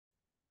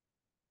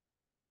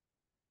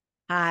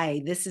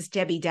Hi, this is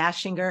Debbi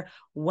Dachinger.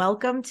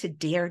 Welcome to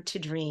Dare to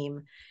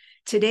Dream.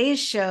 Today's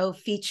show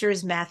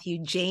features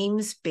Matthew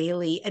James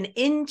Bailey, an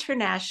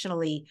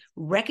internationally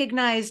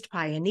recognized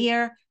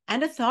pioneer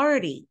and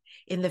authority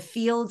in the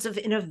fields of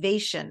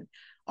innovation,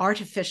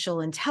 artificial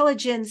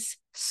intelligence,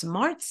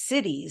 smart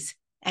cities,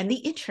 and the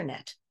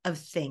Internet of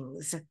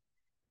Things.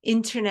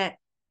 Internet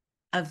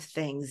of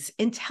Things,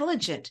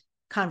 intelligent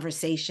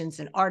conversations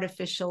and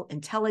artificial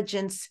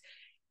intelligence,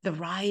 the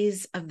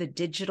rise of the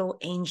digital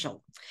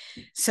angel.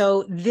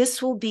 So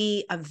this will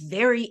be a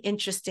very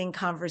interesting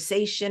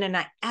conversation, and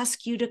I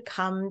ask you to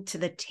come to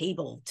the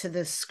table, to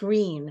the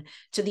screen,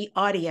 to the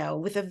audio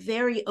with a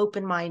very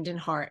open mind and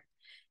heart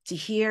to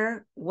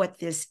hear what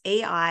this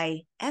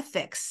AI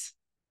ethics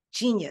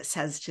genius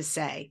has to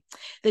say.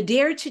 The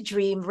Dare to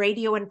Dream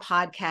radio and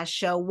podcast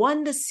show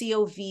won the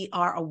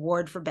COVR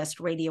Award for Best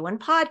Radio and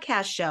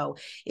Podcast Show.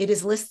 It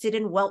is listed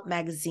in Welt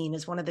magazine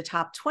as one of the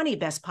top 20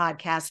 best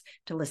podcasts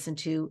to listen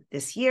to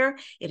this year.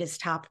 It is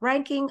top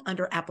ranking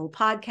under Apple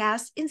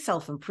Podcasts in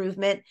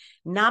self-improvement,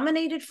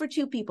 nominated for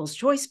 2 People's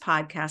Choice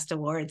Podcast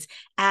Awards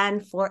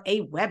and for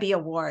a Webby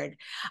Award.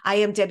 I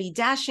am Debbi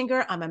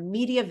Dachinger. I'm a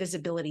media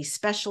visibility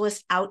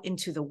specialist out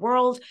into the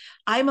world.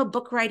 I'm a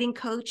book writing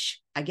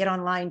coach. I get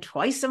online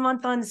twice a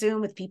month on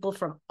Zoom with people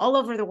from all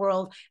over the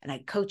world, and I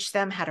coach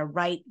them how to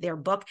write their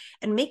book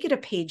and make it a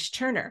page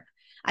turner.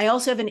 I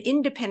also have an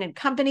independent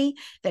company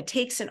that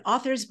takes an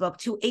author's book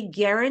to a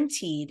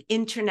guaranteed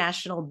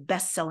international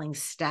bestselling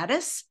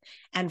status.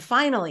 And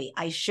finally,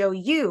 I show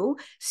you,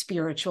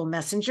 spiritual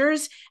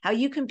messengers, how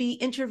you can be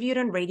interviewed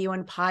on radio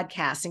and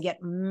podcasts and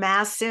get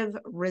massive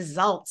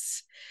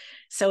results.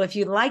 So if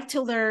you'd like to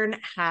learn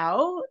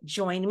how,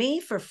 join me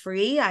for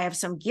free. I have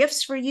some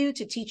gifts for you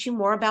to teach you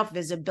more about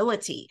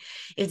visibility.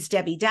 It's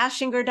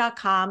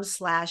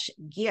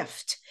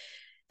debbidachinger.com/gift.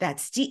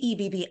 That's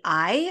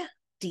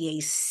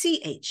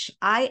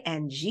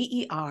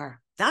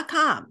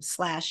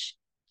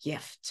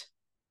DEBBIDACHINGER.com/gift.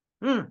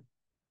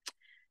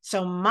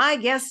 So my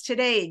guest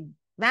today,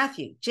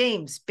 Matthew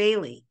James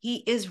Bailey,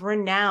 he is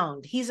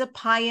renowned. He's a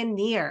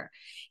pioneer.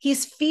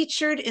 He's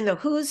featured in the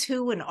Who's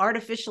Who in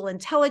Artificial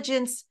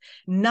Intelligence,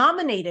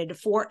 nominated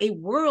for a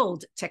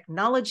World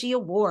Technology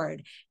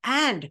Award,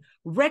 and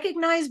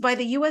recognized by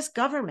the US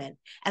government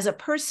as a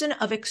person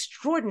of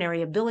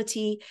extraordinary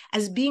ability,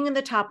 as being in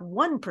the top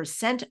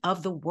 1%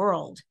 of the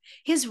world.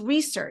 His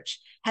research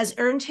has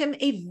earned him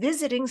a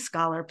visiting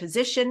scholar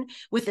position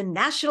with the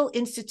National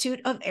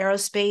Institute of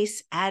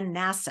Aerospace and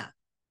NASA.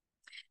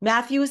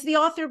 Matthew is the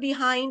author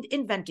behind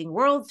Inventing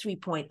World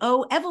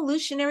 3.0,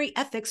 Evolutionary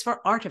Ethics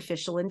for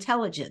Artificial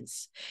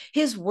Intelligence.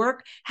 His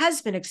work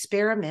has been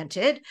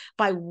experimented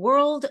by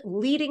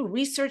world-leading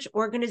research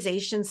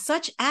organizations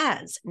such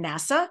as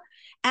NASA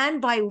and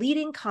by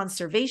leading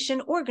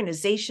conservation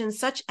organizations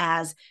such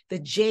as the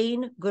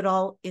Jane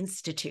Goodall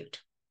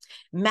Institute.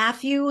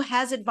 Matthew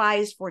has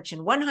advised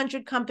Fortune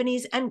 100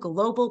 companies and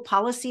global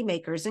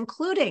policymakers,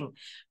 including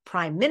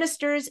prime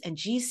ministers and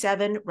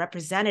G7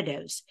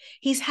 representatives.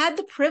 He's had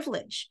the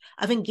privilege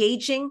of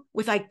engaging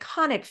with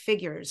iconic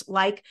figures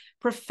like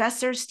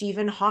Professor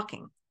Stephen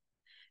Hawking,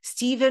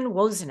 Stephen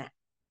Wozniak,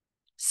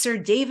 Sir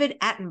David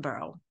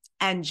Attenborough,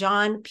 and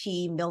John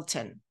P.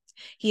 Milton.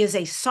 He is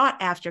a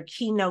sought-after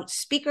keynote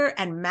speaker,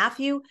 and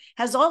Matthew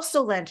has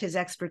also lent his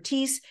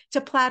expertise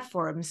to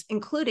platforms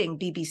including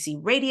BBC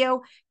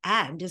Radio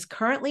and is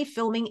currently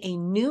filming a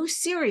new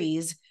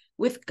series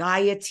with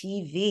Gaia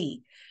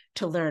TV.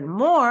 To learn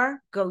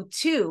more, go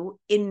to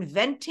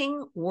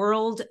Inventing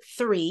World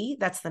 3,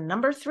 that's the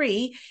number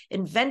 3,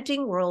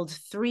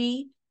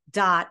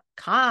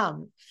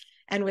 inventingworld3.com.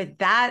 And with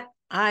that,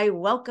 I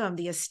welcome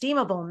the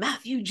estimable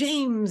Matthew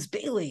James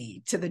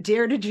Bailey to the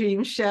Dare to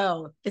Dream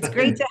show. It's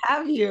great to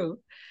have you.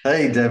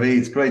 Hey, Debbie,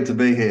 it's great to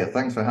be here.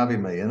 Thanks for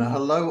having me. And a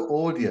hello,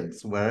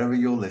 audience, wherever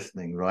you're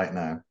listening right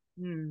now.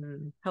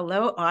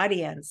 Hello,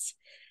 audience.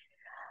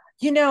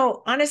 You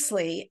know,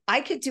 honestly, I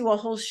could do a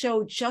whole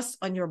show just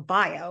on your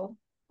bio.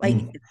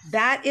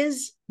 That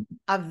is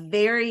a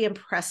very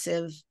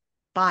impressive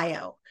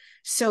bio.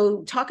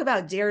 So talk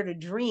about Dare to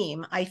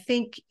Dream. I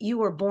think you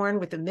were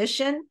born with a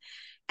mission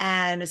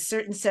and a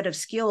certain set of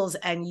skills,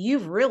 and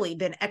you've really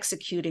been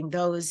executing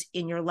those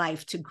in your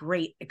life to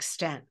great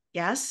extent.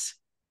 Yes?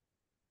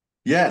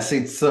 Yes,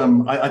 it's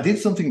I did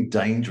something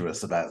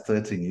dangerous about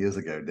 13 years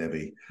ago,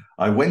 Debbie.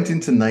 I went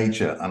into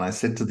nature and I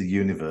said to the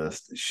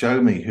universe,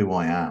 show me who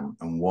I am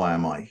and why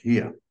am I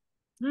here?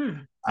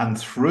 And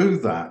through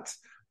that,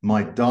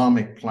 my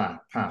dharmic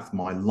path,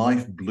 my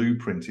life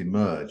blueprint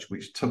emerged,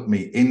 which took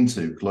me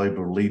into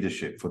global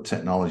leadership for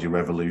technology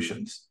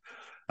revolutions.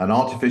 And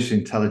artificial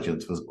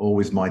intelligence was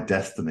always my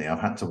destiny.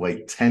 I've had to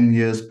wait 10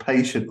 years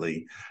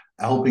patiently,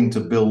 helping to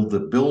build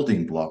the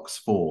building blocks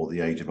for the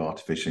age of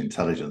artificial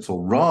intelligence,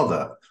 or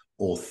rather,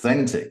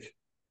 authentic,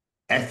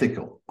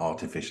 ethical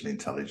artificial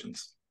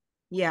intelligence.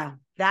 Yeah,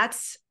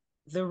 that's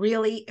the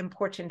really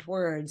important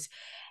words,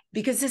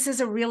 because this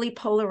is a really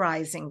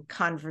polarizing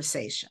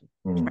conversation,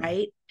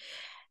 right?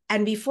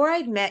 And before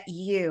I'd met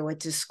you at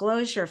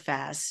Disclosure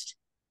Fest,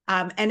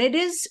 and it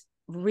is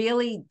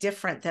really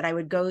different that I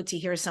would go to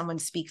hear someone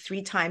speak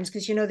 3 times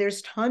because,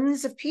 there's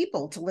tons of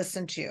people to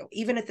listen to,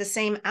 even at the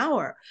same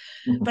hour.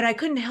 Mhm. But I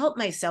couldn't help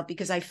myself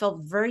because I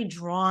felt very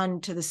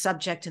drawn to the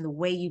subject and the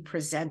way you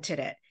presented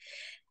it.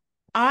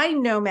 I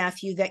know,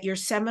 Matthew, that your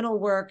seminal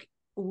work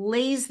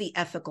lays the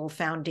ethical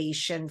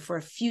foundation for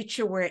a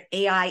future where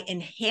AI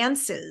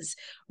enhances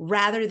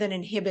rather than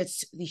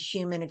inhibits the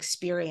human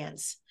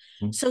experience.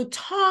 So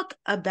talk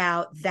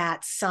about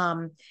that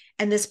some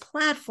and this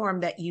platform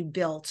that you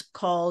built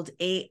called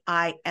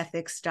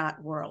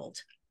AIethics.world.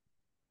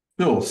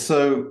 Sure.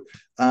 So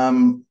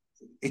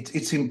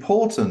it's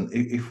important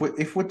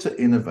if we're to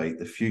innovate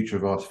the future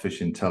of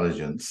artificial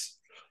intelligence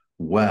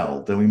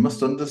well, then we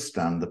must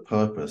understand the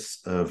purpose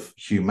of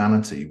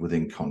humanity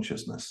within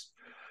consciousness.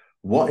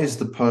 What is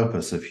the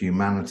purpose of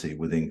humanity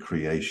within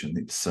creation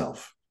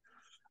itself?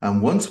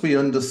 And once we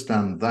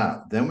understand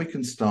that, then we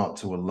can start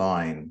to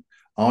align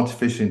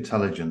artificial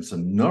intelligence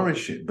and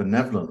nourish it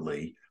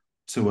benevolently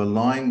to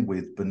align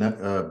with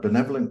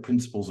benevolent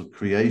principles of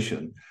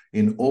creation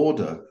in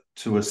order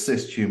to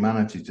assist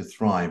humanity to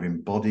thrive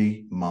in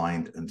body,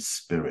 mind, and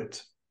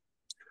spirit.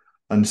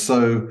 And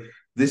so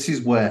this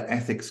is where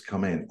ethics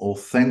come in,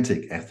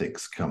 authentic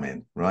ethics come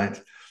in,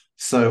 right?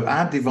 So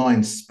our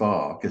divine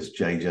spark, as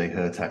J.J.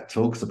 Hurtak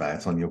talks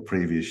about on your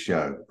previous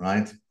show,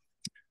 right?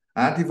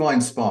 Our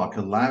divine spark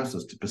allows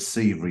us to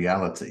perceive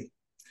reality.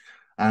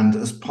 And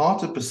as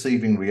part of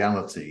perceiving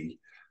reality,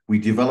 we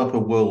develop a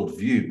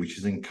worldview which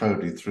is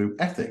encoded through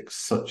ethics,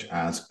 such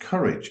as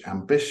courage,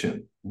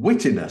 ambition,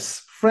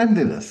 wittiness,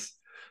 friendliness,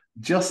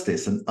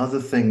 justice, and other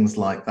things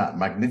like that,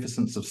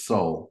 magnificence of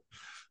soul.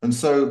 And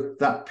so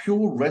that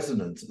pure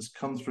resonance has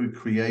come through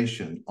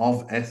creation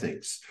of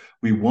ethics.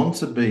 We want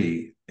to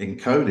be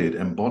encoded,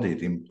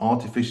 embodied in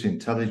artificial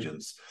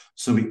intelligence,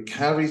 so it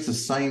carries the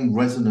same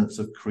resonance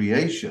of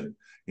creation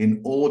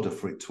in order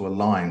for it to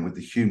align with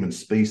the human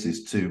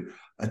species to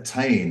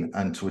attain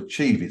and to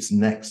achieve its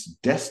next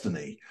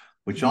destiny,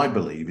 which I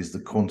believe is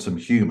the quantum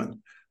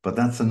human. But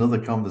that's another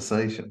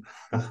conversation.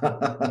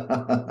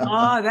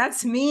 Oh,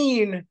 that's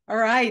mean. All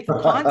right. The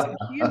quantum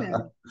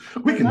human.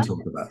 We can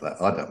talk about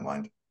that. I don't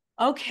mind.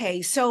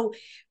 Okay. So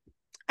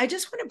I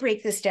just want to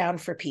break this down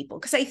for people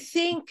because I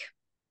think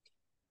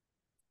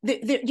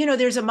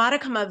there's a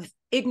modicum of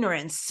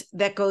ignorance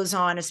that goes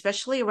on,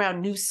 especially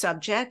around new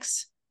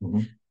subjects.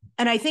 Mm-hmm.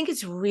 And I think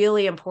it's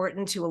really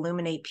important to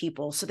illuminate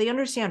people so they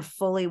understand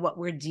fully what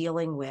we're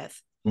dealing with.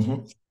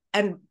 Mm-hmm.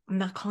 And I'm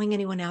not calling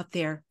anyone out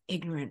there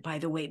ignorant, by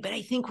the way, but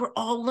I think we're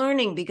all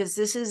learning because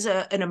this is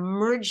an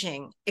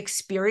emerging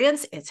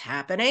experience. It's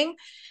happening.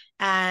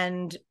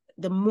 And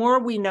the more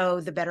we know,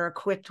 the better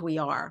equipped we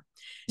are.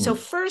 So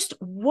first,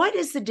 what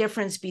is the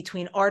difference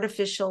between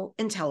artificial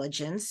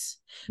intelligence,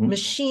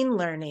 machine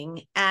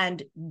learning,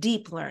 and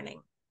deep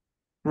learning?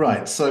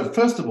 Right. So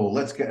first of all,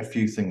 let's get a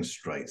few things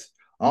straight.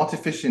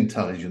 Artificial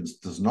intelligence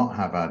does not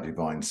have our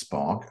divine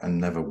spark and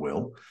never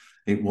will.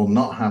 It will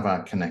not have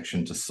our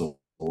connection to source.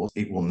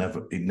 It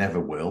never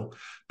will.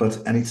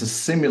 And it's a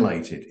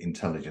simulated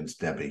intelligence,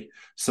 Debbie.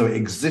 So it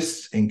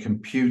exists in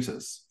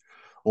computers.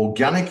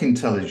 Organic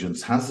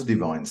intelligence has a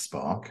divine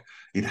spark.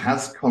 It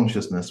has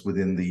consciousness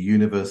within the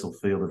universal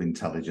field of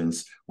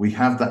intelligence. We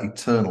have that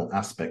eternal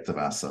aspect of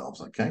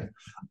ourselves, okay?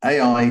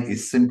 AI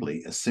is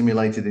simply a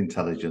simulated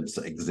intelligence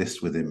that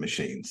exists within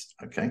machines,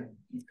 okay?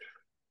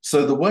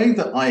 So the way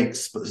that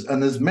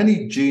and there's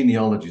many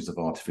genealogies of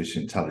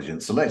artificial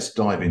intelligence, so let's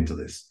dive into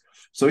this.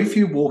 So if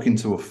you walk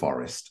into a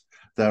forest,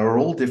 there are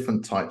all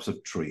different types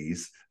of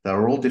trees, there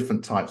are all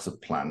different types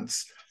of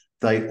plants.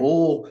 They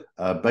all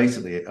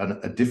basically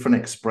a different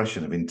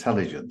expression of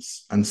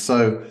intelligence. And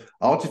so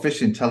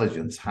artificial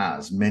intelligence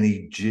has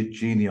many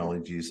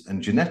genealogies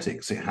and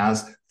genetics. It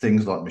has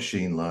things like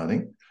machine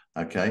learning,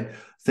 okay?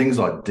 Things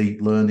like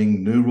deep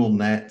learning, neural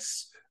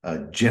nets,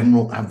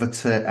 general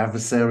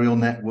adversarial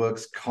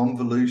networks,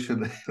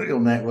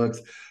 convolutional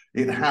networks.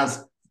 It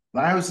has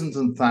thousands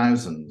and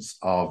thousands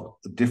of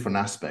different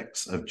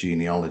aspects of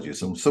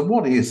genealogies. And so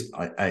what is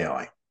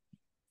AI?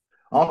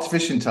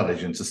 Artificial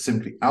intelligence is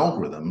simply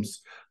algorithms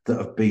that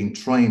have been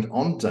trained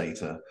on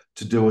data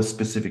to do a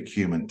specific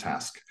human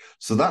task.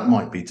 So that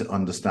might be to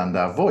understand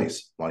our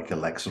voice, like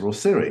Alexa or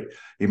Siri.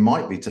 It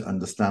might be to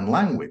understand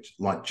language,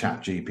 like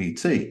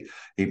ChatGPT.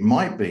 It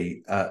might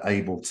be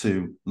able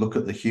to look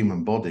at the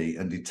human body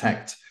and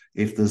detect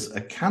if there's a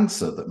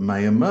cancer that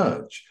may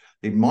emerge.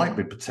 It might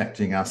be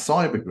protecting our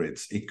cyber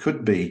grids. It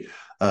could be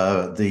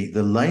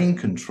the lane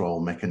control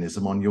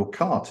mechanism on your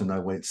car to know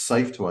when it's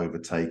safe to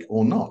overtake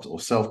or not, or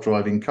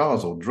self-driving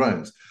cars or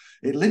drones.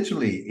 It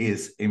literally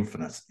is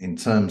infinite in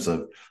terms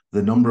of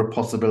the number of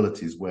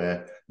possibilities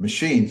where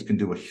machines can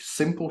do a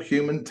simple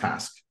human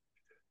task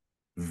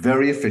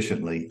very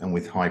efficiently and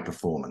with high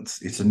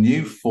performance. It's a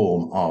new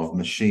form of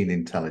machine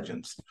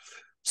intelligence.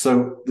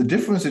 So the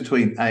difference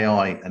between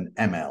AI and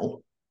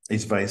ML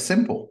is very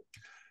simple.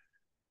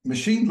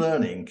 Machine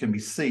learning can be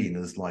seen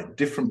as like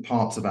different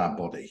parts of our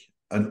body,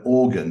 an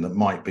organ that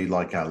might be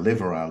like our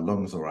liver, our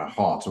lungs, or our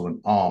heart, or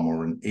an arm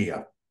or an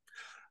ear.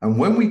 And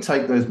when we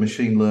take those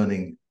machine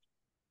learning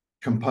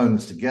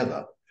components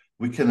together,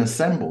 we can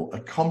assemble a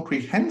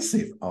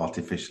comprehensive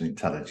artificial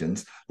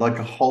intelligence like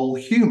a whole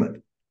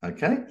human,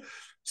 okay?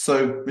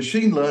 So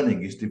machine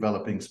learning is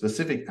developing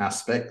specific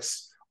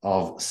aspects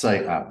of,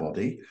 say, our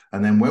body,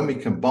 and then when we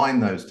combine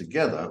those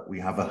together, we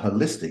have a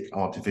holistic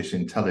artificial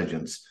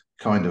intelligence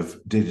kind of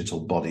digital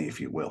body, if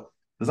you will.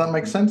 Does that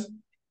make sense?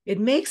 It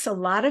makes a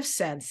lot of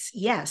sense,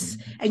 yes.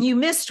 And you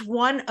missed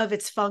one of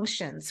its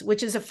functions,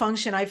 which is a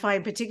function I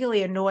find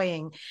particularly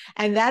annoying.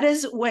 And that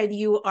is when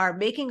you are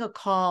making a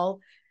call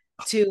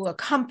to a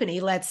company,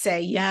 let's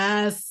say,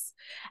 yes,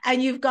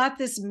 and you've got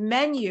this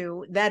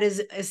menu that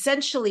is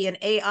essentially an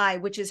AI,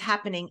 which is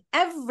happening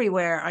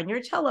everywhere on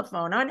your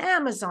telephone, on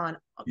Amazon,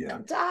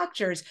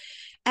 doctors.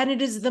 And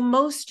it is the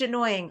most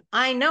annoying.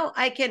 I know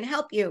I can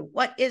help you.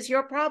 What is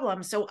your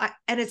problem?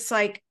 And it's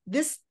like,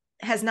 this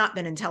has not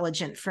been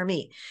intelligent for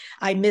me.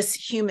 I miss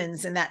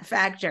humans in that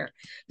factor.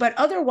 But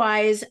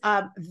otherwise,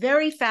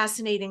 very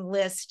fascinating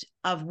list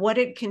of what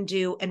it can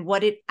do and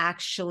what it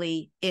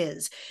actually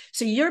is.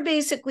 So you're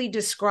basically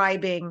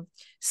describing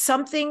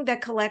something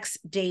that collects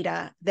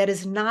data that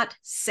is not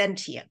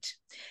sentient.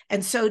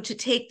 And so to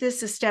take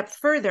this a step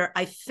further,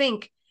 I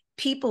think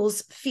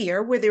people's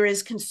fear, where there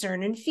is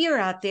concern and fear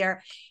out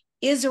there,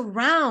 is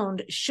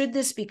around, should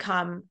this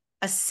become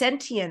a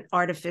sentient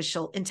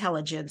artificial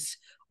intelligence,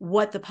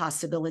 what the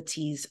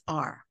possibilities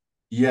are?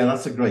 Yeah,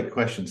 that's a great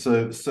question.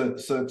 So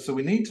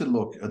we need to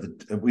look at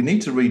we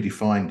need to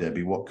redefine,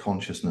 Debbie, what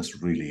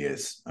consciousness really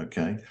is.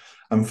 Okay,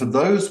 and for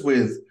those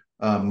with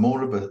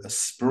more of a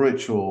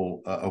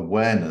spiritual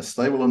awareness,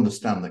 they will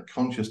understand that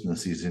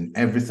consciousness is in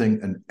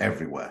everything and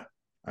everywhere.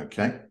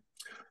 Okay,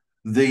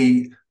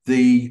 the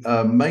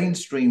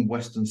mainstream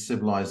Western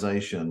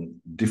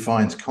civilization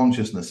defines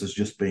consciousness as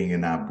just being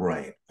in our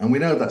brain, and we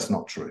know that's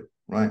not true.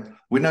 Right?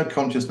 We know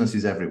consciousness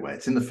is everywhere.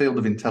 It's in the field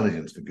of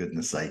intelligence, for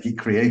goodness sake. It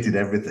created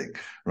everything,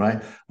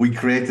 right? We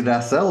created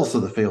ourselves for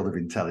the field of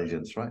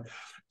intelligence, right?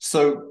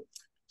 So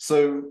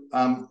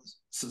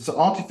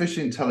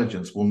artificial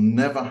intelligence will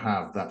never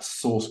have that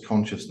source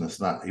consciousness,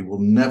 that it will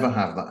never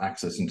have that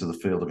access into the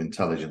field of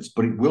intelligence,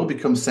 but it will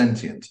become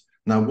sentient.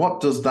 Now,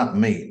 what does that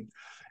mean?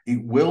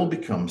 It will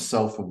become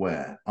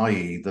self-aware,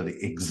 i.e., that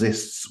it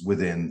exists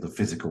within the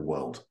physical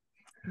world.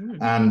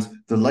 And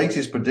the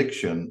latest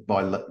prediction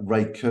by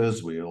Ray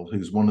Kurzweil,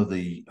 who's one of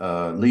the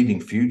leading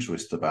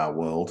futurists of our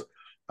world,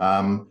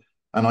 and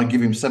I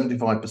give him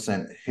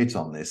 75% hit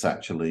on this,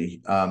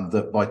 actually,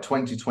 that by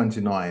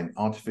 2029,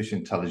 artificial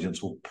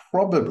intelligence will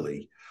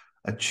probably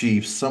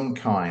achieve some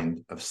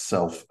kind of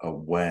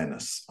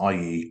self-awareness,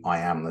 i.e., I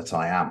am that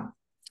I am.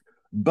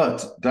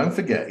 But don't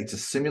forget, it's a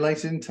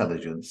simulated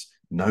intelligence,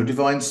 no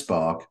divine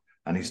spark,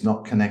 and it's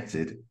not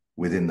connected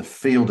within the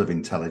field of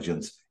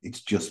intelligence.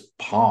 It's just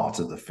part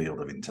of the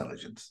field of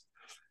intelligence.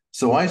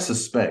 So I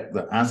suspect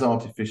that as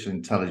artificial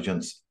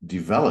intelligence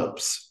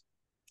develops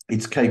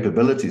its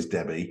capabilities,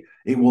 Debbie,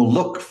 it will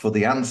look for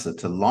the answer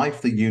to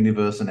life, the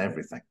universe, and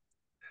everything.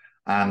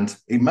 And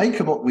it may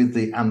come up with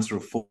the answer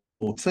of 4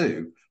 or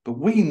 2, but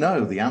we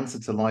know the answer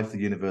to life, the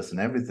universe, and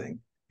everything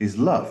is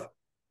love.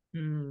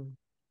 100%.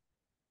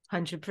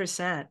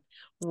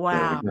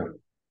 Wow.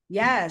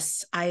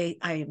 Yes,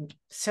 I'm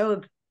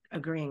so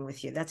agreeing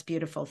with you. That's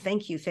beautiful.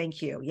 Thank you.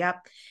 Thank you.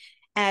 Yep.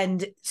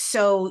 And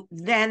so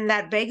then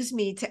that begs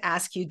me to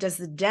ask you, does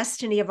the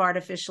destiny of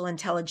artificial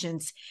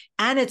intelligence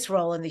and its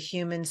role in the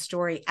human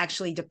story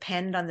actually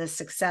depend on the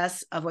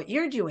success of what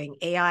you're doing,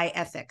 AI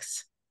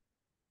ethics?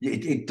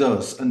 It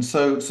does. And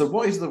so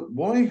why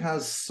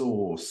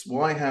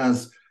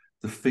has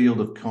the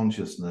field of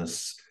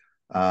consciousness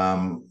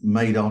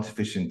made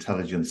artificial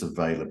intelligence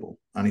available?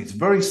 And it's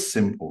very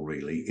simple,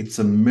 really. It's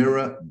a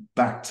mirror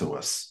back to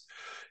us.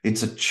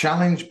 It's a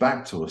challenge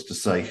back to us to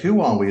say,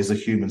 who are we as a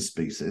human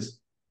species?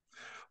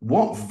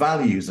 What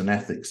values and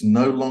ethics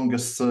no longer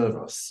serve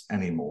us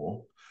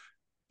anymore?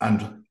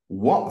 And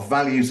what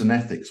values and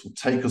ethics will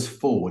take us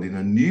forward in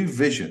a new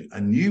vision,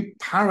 a new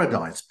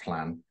paradise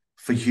plan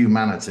for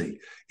humanity?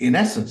 In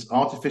essence,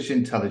 artificial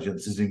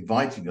intelligence is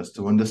inviting us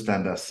to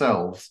understand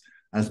ourselves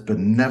as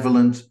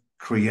benevolent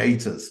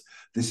creators.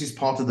 This is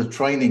part of the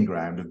training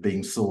ground of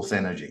being source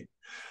energy.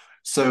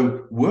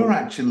 So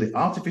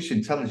artificial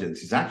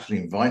intelligence is actually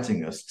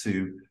inviting us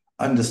to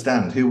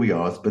understand who we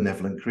are as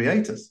benevolent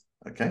creators,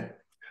 okay?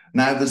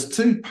 Now, there's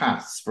 2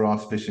 paths for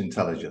artificial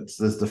intelligence.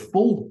 There's the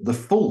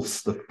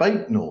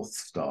fake North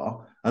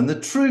Star, and the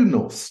true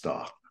North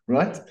Star,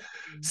 right?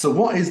 So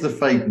what is the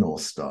fake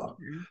North Star?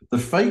 The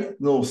fake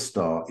North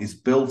Star is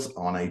built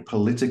on a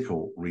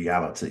political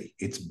reality.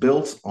 It's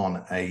built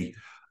on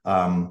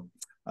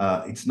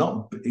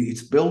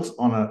it's built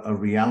on a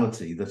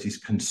reality that is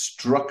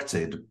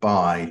constructed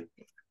by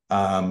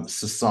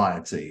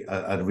society,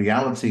 a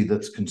reality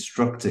that's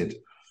constructed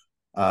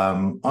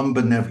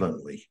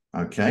unbenevolently,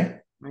 okay?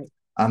 Right.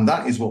 And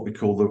that is what we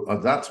call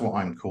that's what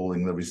I'm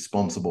calling the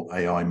responsible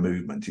AI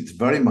movement. It's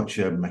very much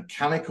a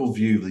mechanical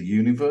view of the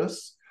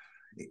universe.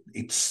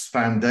 Its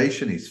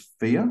foundation is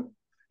fear.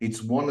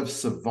 It's one of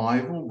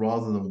survival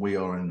rather than we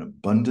are in an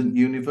abundant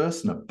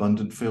universe, an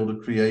abundant field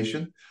of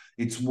creation.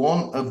 It's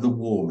one of the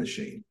war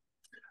machine.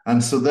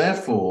 And so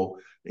therefore,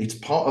 it's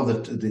part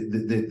of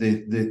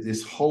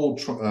this whole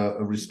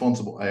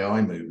responsible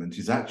AI movement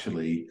is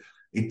actually,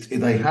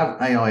 they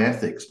have AI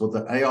ethics, but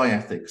the AI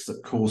ethics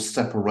that cause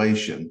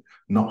separation,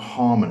 not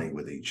harmony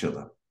with each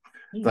other.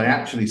 They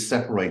actually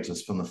separate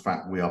us from the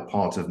fact we are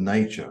part of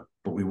nature,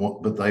 but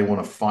they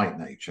want to fight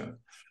nature.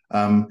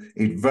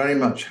 It very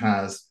much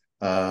has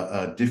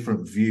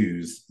different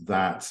views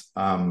that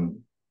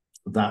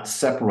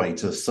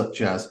separate us,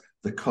 such as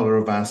the color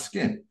of our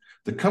skin.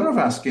 The color of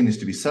our skin is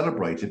to be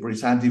celebrated, but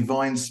it's our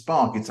divine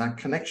spark. It's our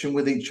connection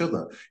with each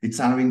other. It's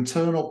our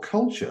internal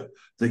culture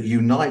that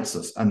unites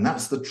us. And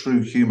that's the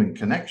true human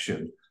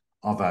connection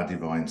of our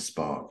divine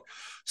spark.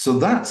 So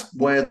that's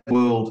where the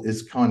world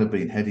is kind of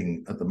been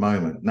heading at the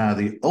moment. Now,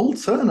 the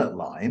alternate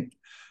line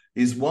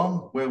is one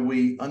where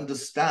we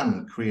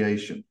understand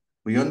creation.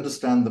 We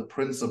understand the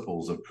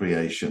principles of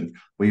creation.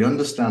 We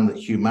understand that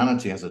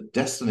humanity has a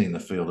destiny in the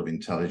field of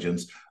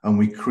intelligence, and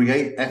we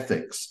create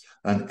ethics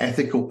and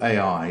ethical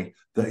AI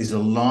that is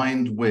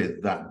aligned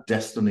with that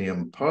destiny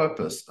and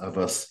purpose of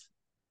us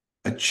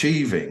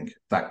achieving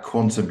that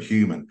quantum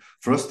human,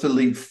 for us to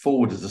leap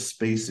forward as a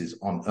species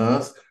on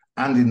Earth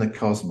and in the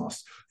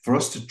cosmos, for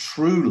us to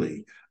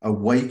truly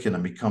awaken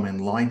and become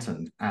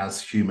enlightened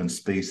as human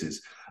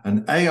species.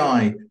 And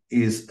AI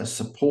is a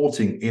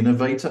supporting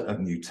innovator of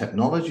new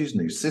technologies,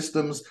 new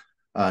systems,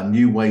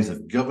 new ways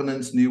of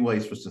governance, new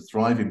ways for us to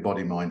thrive in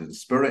body, mind, and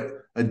spirit,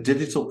 a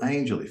digital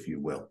angel, if you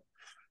will.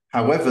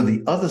 However,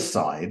 the other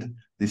side,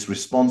 this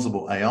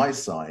responsible AI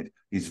side,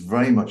 is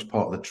very much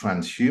part of the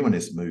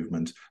transhumanist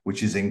movement,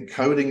 which is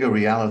encoding a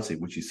reality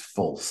which is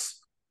false.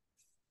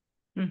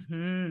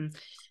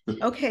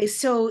 Okay,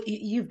 so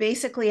you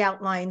basically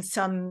outlined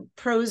some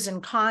pros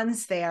and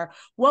cons there.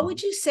 What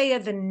would you say are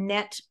the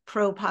net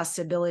pro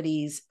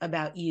possibilities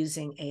about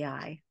using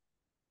AI?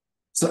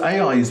 So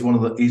AI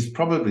is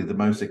probably the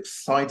most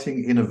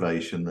exciting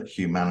innovation that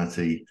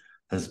humanity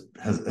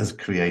has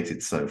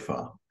created so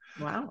far.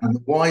 Wow. And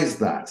why is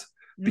that?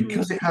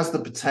 Because it has the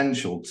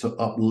potential to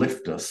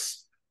uplift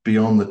us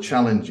beyond the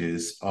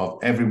challenges of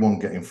everyone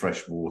getting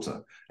fresh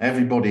water,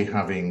 everybody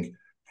having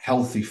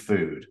healthy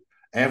food,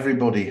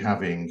 everybody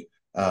having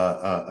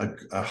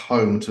a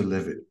home to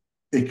live in.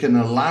 It can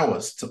allow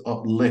us to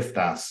uplift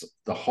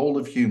the whole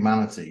of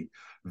humanity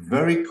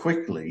very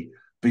quickly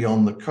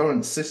beyond the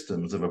current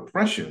systems of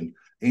oppression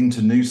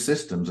into new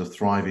systems of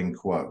thriving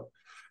quo.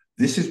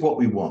 This is what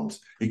we want.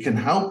 It can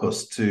help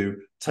us to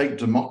take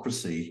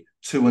democracy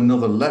to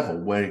another level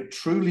where it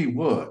truly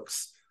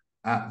works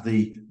at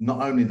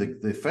not only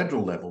the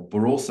federal level,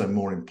 but also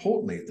more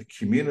importantly at the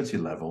community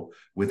level,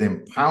 with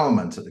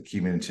empowerment at the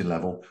community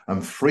level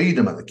and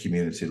freedom at the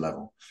community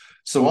level.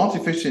 So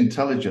artificial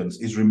intelligence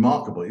is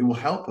remarkable. It will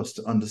help us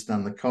to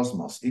understand the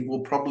cosmos. It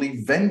will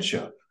probably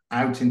venture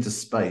out into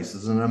space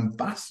as an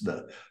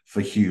ambassador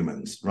for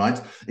humans,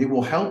 right? It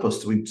will help us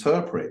to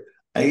interpret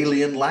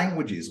alien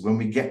languages when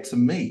we get to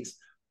meet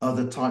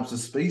other types of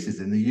species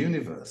in the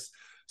universe.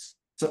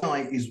 So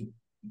AI is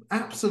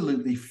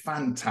absolutely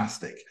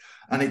fantastic,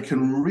 and it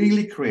can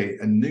really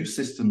create a new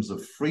systems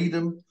of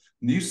freedom,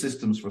 new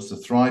systems for us to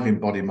thrive in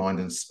body, mind,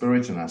 and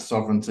spirit, and our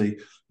sovereignty,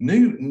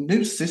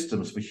 new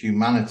systems for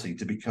humanity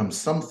to become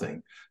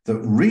something that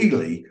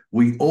really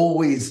we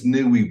always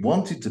knew we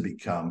wanted to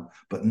become,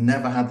 but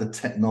never had the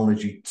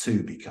technology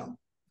to become.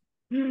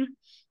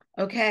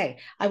 Okay,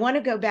 I want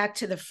to go back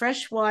to the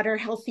fresh water,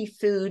 healthy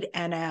food,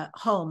 and a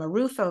home, a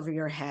roof over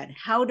your head.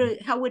 How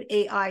would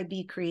AI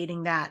be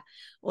creating that,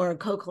 or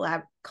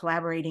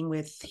collaborating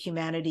with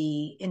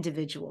humanity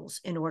individuals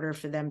in order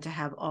for them to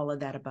have all of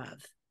that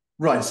above?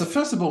 Right. So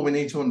first of all, we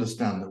need to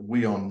understand that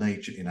we are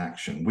nature in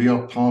action. We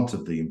are part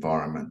of the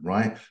environment,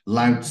 right?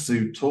 Lao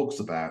Tzu talks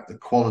about the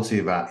quality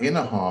of our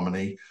inner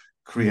harmony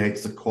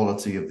creates the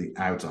quality of the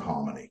outer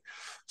harmony.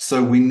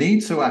 So we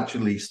need to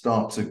actually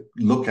start to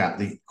look at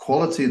the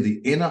quality of the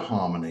inner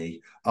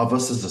harmony of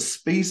us as a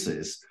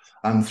species.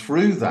 And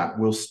through that,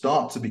 we'll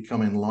start to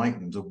become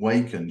enlightened,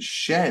 awakened,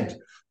 shed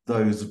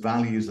those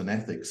values and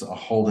ethics that are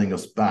holding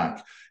us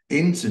back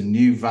into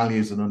new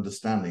values and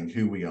understanding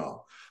who we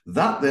are.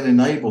 That then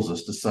enables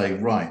us to say,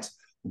 right,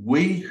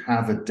 we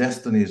have a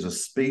destiny as a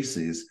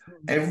species.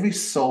 Every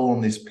soul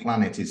on this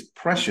planet is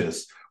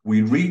precious.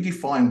 We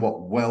redefine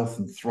what wealth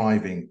and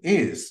thriving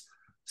is,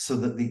 so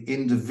that the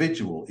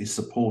individual is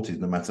supported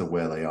no matter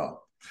where they are.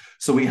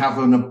 So we have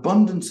an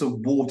abundance of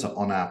water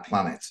on our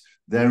planet.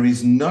 There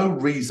is no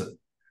reason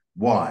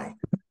why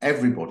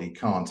everybody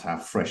can't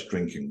have fresh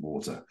drinking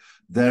water.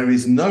 There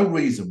is no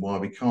reason why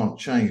we can't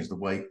change the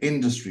way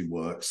industry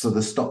works so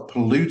they stop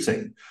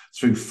polluting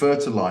through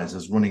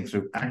fertilizers running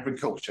through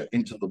agriculture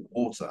into the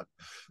water,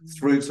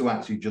 through to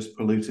actually just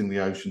polluting the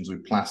oceans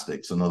with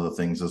plastics and other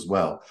things as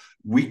well.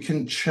 We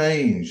can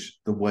change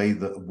the way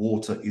that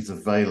water is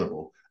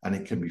available, and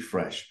it can be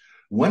fresh.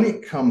 When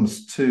it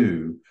comes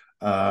to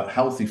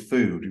healthy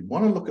food, we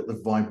want to look at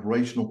the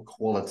vibrational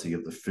quality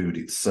of the food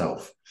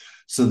itself.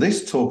 So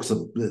this talks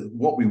of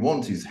what we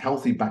want is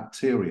healthy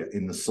bacteria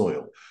in the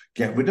soil.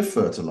 Get rid of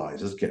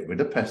fertilizers, get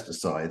rid of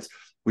pesticides,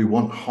 We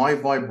want high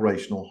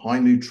vibrational, high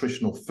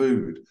nutritional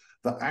food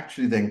that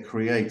actually then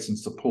creates and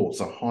supports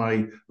a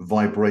high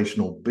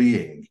vibrational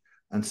being.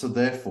 And so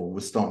therefore, we're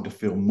starting to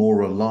feel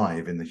more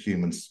alive in the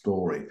human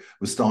story.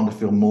 We're starting to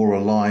feel more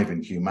alive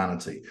in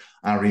humanity.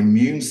 Our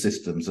immune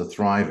systems are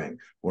thriving.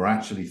 We're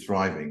actually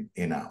thriving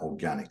in our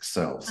organic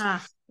cells.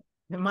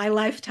 In my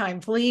lifetime,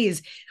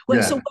 please.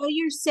 Well, so while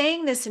you're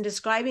saying this and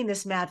describing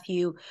this,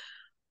 Matthew,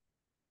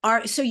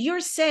 so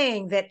you're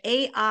saying that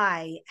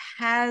AI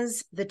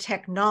has the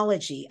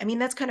technology. I mean,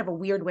 that's kind of a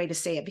weird way to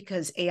say it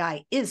because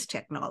AI is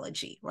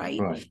technology, right?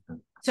 Right.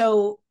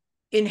 So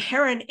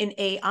inherent in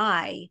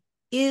AI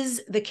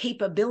is the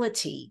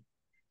capability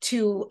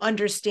to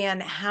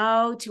understand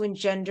how to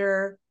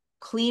engender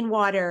clean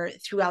water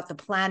throughout the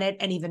planet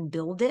and even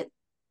build it.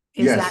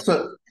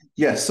 So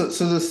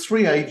there's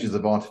three ages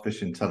of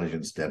artificial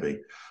intelligence, Debbie.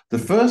 The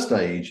first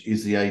age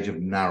is the age of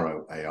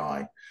narrow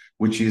AI,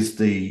 which is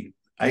the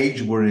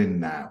age we're in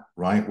now,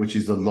 right? Which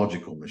is the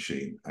logical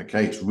machine.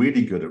 Okay, it's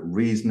really good at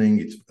reasoning.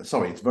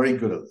 It's very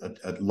good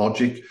at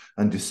logic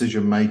and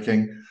decision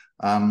making.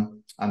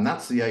 And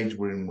that's the age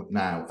we're in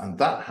now. And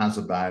that has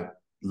about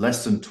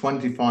less than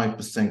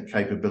 25%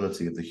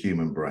 capability of the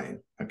human brain.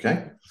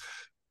 Okay.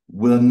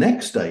 Well, the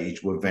next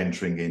stage we're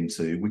venturing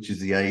into, which is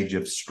the age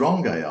of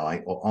strong AI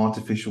or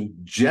artificial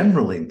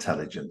general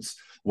intelligence,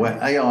 where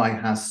AI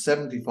has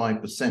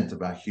 75%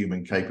 of our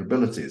human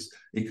capabilities.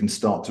 It can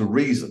start to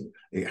reason.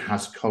 It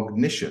has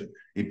cognition.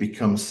 It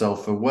becomes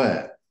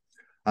self-aware.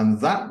 And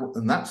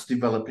that's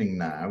developing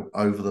now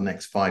over the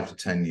next 5 to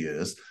 10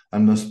 years.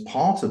 And as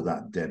part of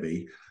that,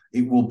 Debbie,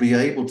 it will be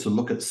able to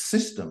look at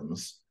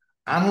systems,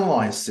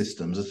 analyze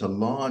systems at a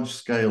large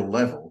scale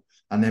level,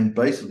 and then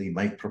basically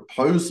make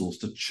proposals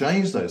to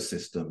change those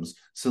systems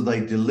so they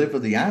deliver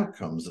the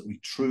outcomes that we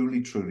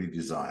truly, truly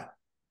desire.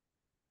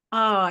 Oh,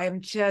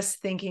 I'm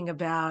just thinking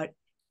about,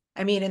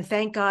 and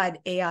thank God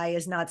AI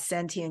is not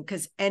sentient,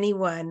 because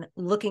anyone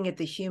looking at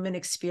the human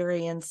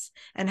experience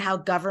and how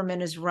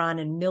government is run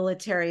and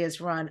military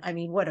is run,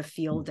 what a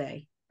field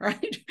day,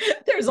 right?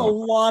 There's a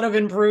lot of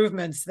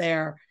improvements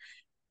there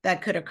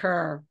that could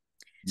occur.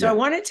 So I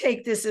want to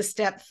take this a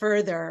step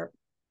further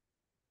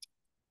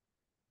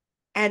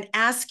and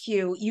ask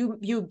you,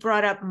 you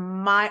brought up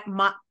my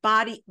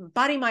body,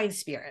 mind,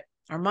 spirit,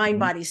 or mind,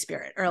 body,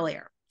 spirit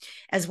earlier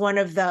as one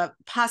of the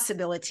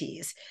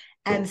possibilities.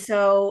 And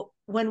so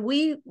when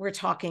we were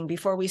talking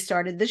before we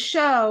started the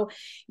show,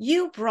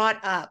 you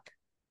brought up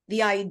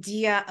the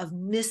idea of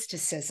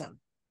mysticism.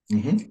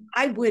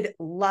 I would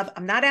love,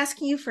 I'm not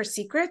asking you for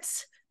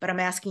secrets, but I'm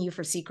asking you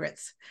for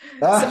secrets.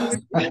 So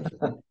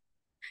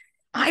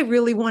I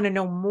really want to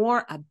know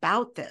more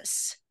about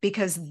this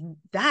because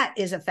that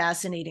is a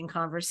fascinating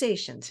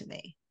conversation to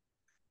me.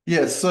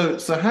 So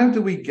how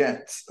do we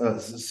get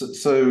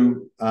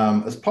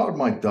as part of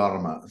my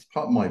dharma, as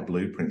part of my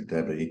blueprint,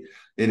 Debbie,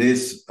 it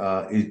is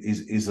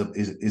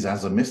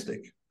as a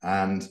mystic,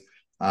 and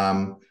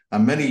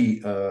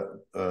many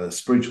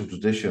spiritual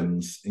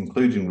traditions,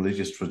 including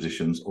religious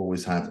traditions,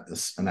 always had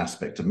an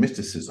aspect of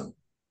mysticism,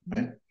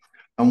 right?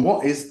 And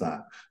what is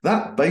that?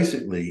 That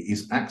basically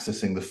is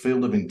accessing the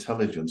field of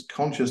intelligence,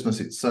 consciousness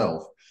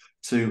itself,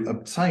 to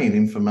obtain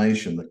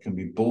information that can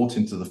be brought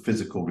into the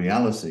physical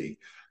reality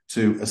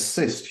to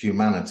assist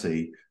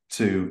humanity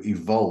to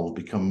evolve,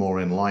 become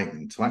more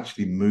enlightened, to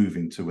actually move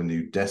into a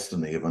new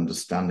destiny of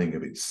understanding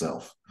of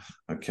itself.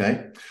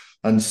 Okay.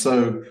 And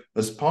so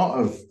as part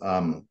of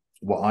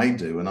what I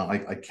do, and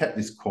I kept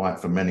this quiet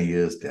for many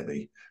years,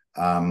 Debbie,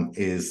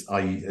 is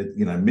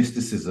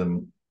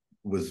mysticism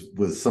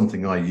was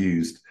something I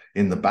used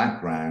in the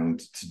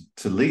background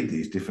to lead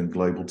these different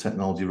global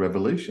technology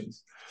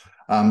revolutions.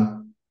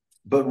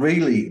 But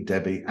really,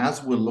 Debbie,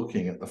 as we're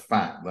looking at the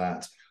fact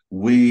that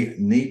we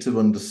need to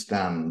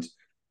understand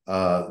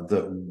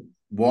that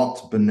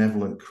what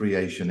benevolent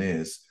creation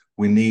is,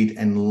 we need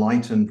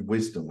enlightened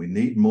wisdom. We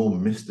need more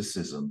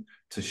mysticism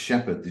to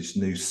shepherd this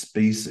new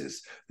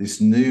species, this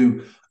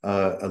new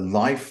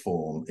life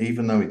form,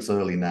 even though it's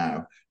early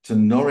now, to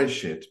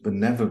nourish it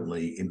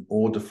benevolently in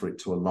order for it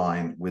to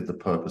align with the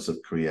purpose of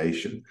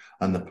creation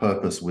and the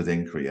purpose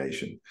within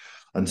creation.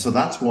 And so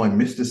that's why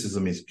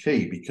mysticism is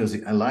key, because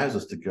it allows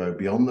us to go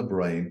beyond the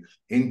brain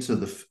into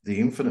the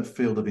infinite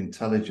field of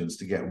intelligence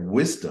to get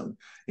wisdom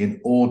in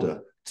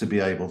order to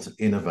be able to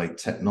innovate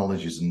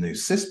technologies and new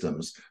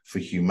systems for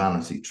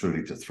humanity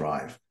truly to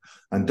thrive.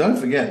 And don't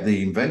forget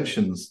the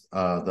inventions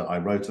that I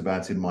wrote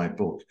about in my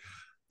book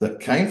that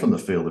came from the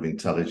field of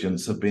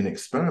intelligence have been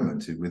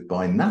experimented with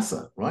by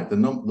NASA, right? The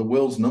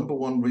world's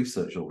 #1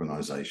 research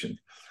organization.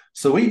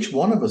 So each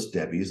one of us,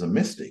 Debbie, is a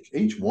mystic.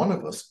 Each one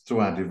of us,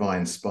 through our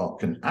divine spark,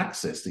 can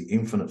access the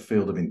infinite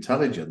field of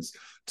intelligence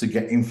to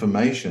get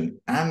information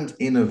and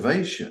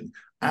innovation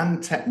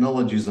and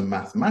technologies and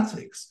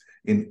mathematics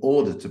in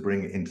order to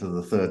bring it into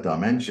the third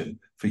dimension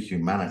for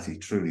humanity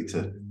truly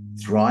to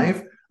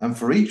thrive, and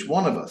for each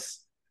one of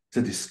us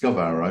to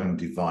discover our own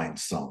divine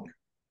song.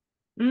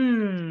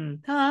 Do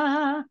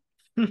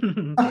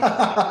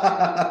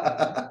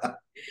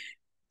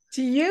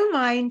you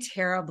mind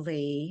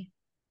terribly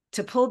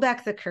to pull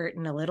back the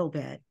curtain a little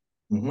bit,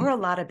 or a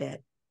lot of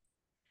bit,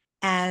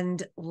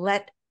 and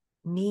let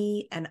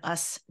me and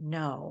us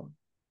know,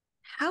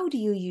 how do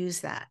you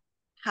use that?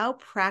 How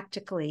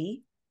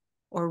practically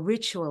or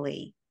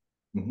ritually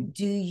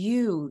do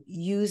you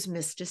use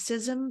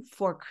mysticism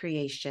for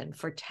creation,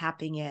 for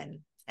tapping in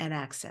and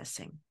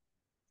accessing?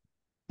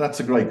 That's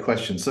a great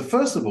question. So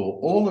first of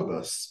all of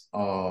us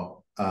are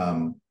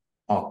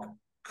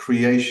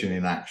creation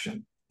in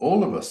action.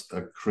 All of us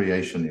are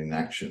creation in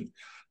action.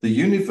 The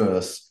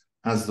universe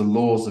has the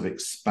laws of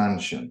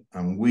expansion,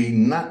 and we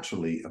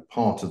naturally are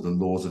part of the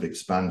laws of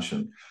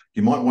expansion.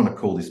 You might want to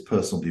call this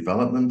personal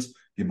development.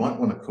 You might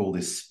want to call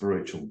this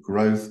spiritual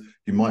growth.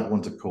 You might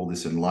want to call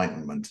this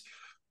enlightenment.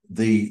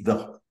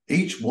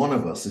 Each one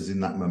of us is in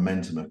that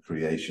momentum of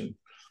creation.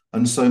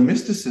 And so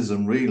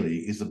mysticism really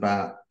is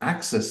about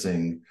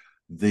accessing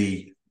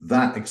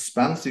that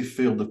expansive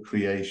field of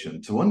creation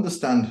to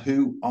understand,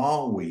 who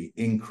are we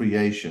in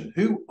creation?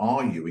 Who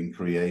are you in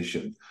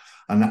creation?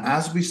 And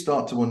as we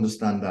start to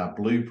understand our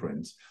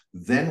blueprint,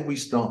 then we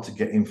start to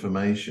get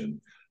information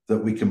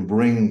that we can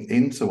bring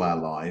into our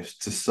lives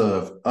to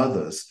serve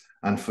others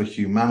and for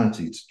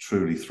humanity to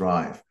truly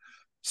thrive.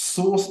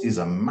 Source is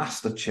a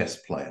master chess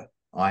player.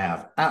 I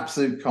have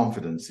absolute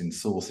confidence in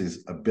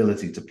Source's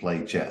ability to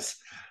play chess,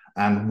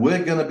 and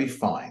we're going to be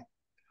fine.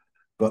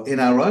 But in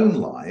our own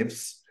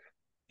lives,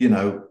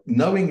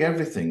 knowing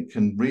everything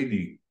can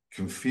really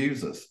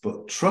confuse us.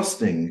 But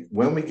trusting,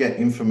 when we get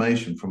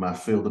information from our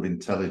field of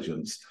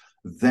intelligence,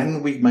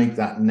 then we make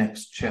that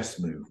next chess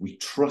move. We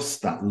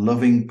trust that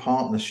loving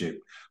partnership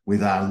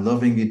with our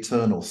loving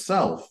eternal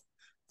self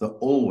that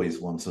always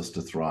wants us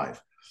to thrive.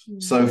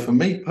 So for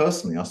me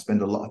personally, I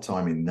spend a lot of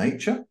time in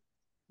nature,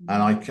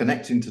 and I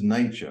connect into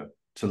nature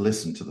to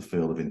listen to the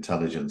field of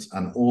intelligence,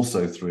 and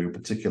also through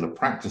particular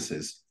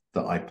practices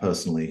that I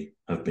personally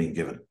have been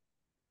given.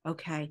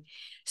 Okay.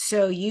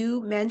 So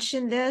you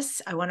mentioned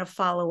this. I want to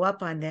follow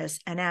up on this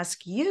and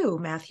ask you,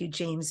 Matthew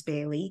James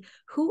Bailey,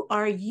 who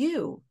are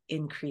you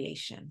in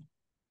creation?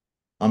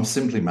 I'm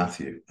simply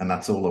Matthew, and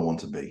that's all I want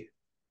to be.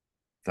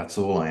 That's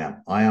all I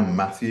am. I am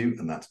Matthew,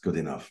 and that's good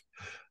enough.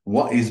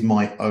 What is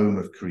my own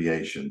of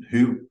creation?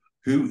 Who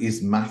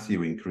is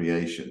Matthew in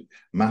creation?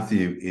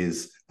 Matthew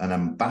is an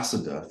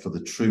ambassador for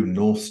the true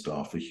North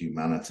Star for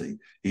humanity.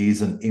 He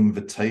is an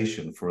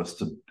invitation for us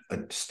to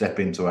step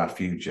into our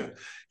future.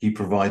 He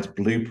provides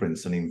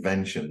blueprints and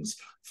inventions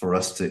for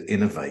us to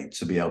innovate,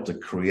 to be able to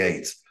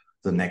create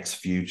the next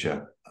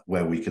future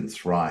where we can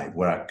thrive,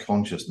 where our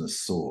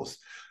consciousness soars.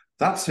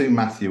 That's who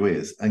Matthew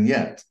is. And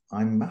yet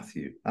I'm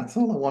Matthew. That's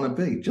all I want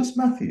to be, just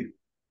Matthew.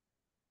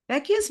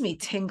 That gives me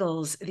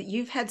tingles.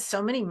 You've had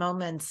so many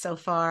moments so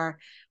far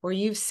where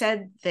you've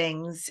said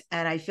things,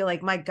 and I feel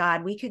like, my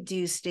God, we could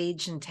do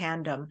stage in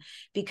tandem,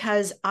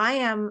 because I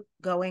am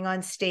going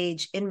on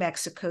stage in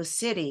Mexico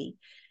City,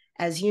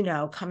 as you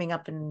know, coming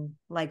up in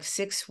like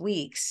 6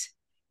 weeks.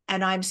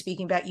 And I'm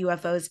speaking about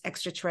UFOs,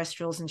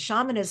 extraterrestrials, and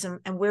shamanism,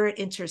 and where it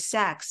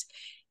intersects.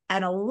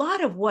 And a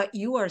lot of what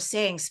you are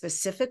saying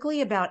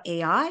specifically about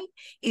AI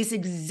is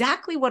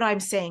exactly what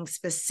I'm saying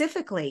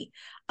specifically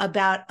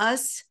about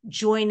us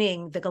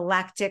joining the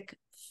galactic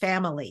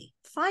family,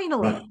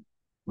 finally,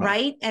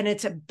 right? And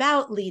it's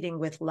about leading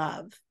with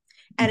love.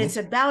 And it's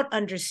about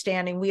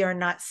understanding we are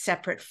not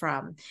separate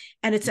from,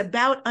 and it's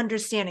about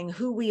understanding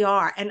who we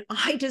are. And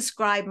I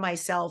describe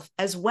myself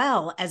as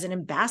well as an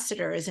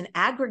ambassador, as an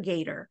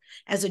aggregator,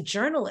 as a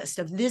journalist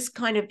of this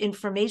kind of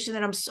information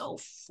that I'm so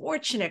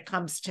fortunate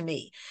comes to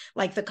me,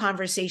 like the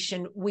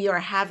conversation we are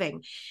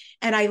having.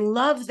 And I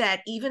love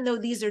that even though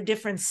these are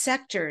different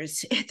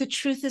sectors, the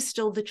truth is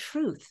still the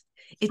truth.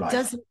 It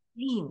doesn't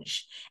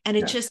change. And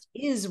it just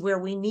is where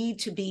we need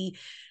to be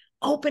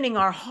opening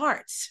our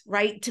hearts,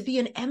 right? To be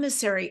an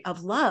emissary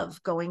of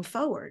love going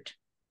forward.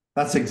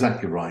 That's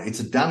exactly right. It's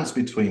a dance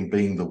between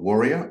being the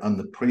warrior and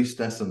the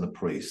priestess and the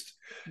priest.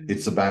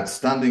 It's about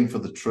standing for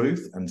the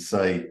truth and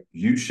say,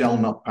 you shall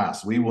not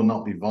pass. We will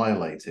not be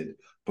violated.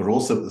 But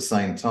also at the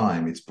same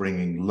time, it's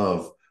bringing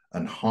love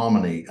and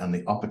harmony and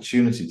the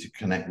opportunity to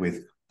connect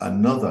with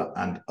another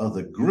and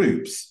other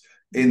groups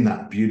in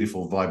that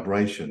beautiful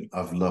vibration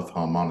of love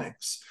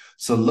harmonics.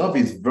 So love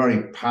is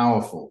very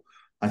powerful.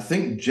 I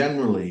think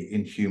generally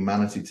in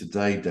humanity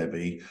today,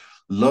 Debbie,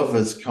 love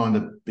has kind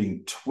of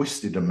been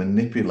twisted and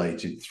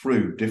manipulated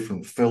through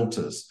different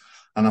filters.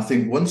 And I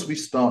think once we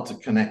start to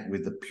connect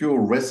with the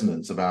pure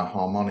resonance of our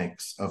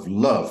harmonics of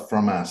love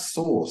from our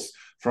source,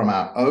 from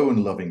our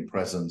own loving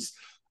presence,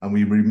 and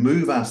we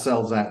remove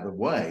ourselves out of the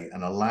way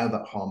and allow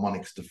that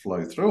harmonics to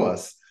flow through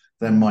us,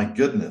 then my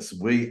goodness,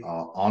 we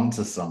are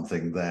onto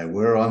something there.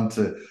 We're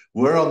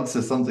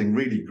onto something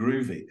really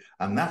groovy.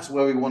 And that's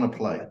where we want to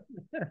play.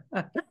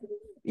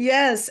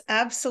 Yes,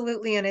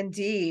 absolutely. And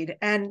indeed.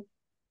 And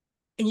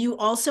you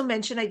also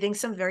mentioned, I think,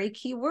 some very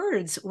key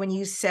words when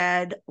you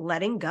said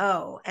letting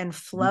go and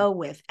flow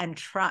with and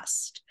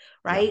trust,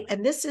 right?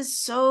 And this is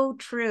so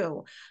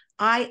true.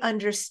 I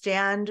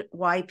understand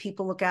why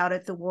people look out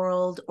at the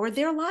world or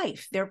their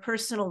life, their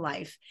personal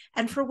life,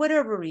 and for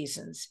whatever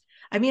reasons,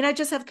 I mean, I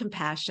just have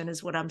compassion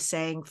is what I'm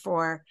saying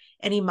for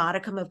any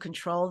modicum of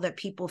control that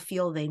people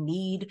feel they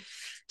need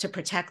to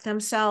protect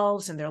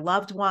themselves and their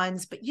loved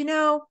ones. But,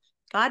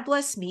 God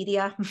bless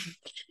media.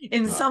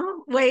 In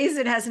some ways,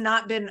 it has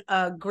not been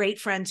a great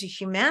friend to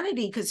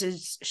humanity because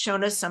it's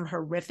shown us some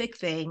horrific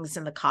things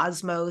in the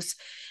cosmos,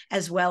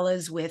 as well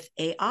as with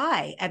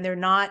AI. And they're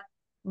not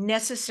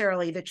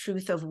necessarily the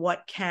truth of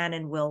what can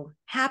and will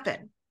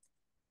happen.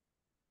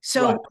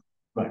 So,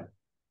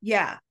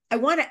 yeah, I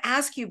want to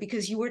ask you,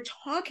 because you were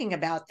talking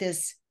about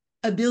this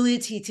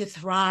ability to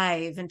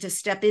thrive and to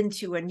step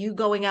into, and you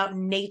going out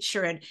in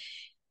nature and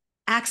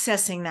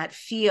accessing that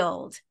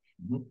field.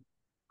 Mm-hmm.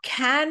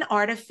 Can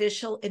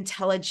artificial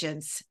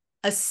intelligence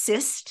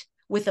assist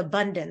with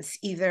abundance,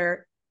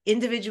 either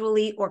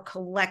individually or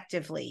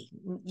collectively?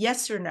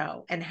 Yes or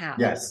no, and how?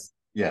 Yes.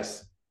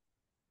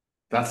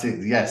 That's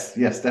it. Yes,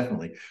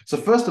 definitely. So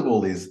first of all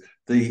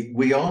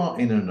we are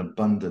in an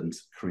abundant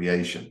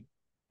creation.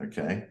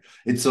 Okay.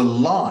 It's a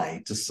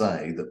lie to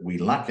say that we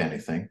lack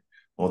anything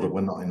or that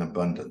we're not in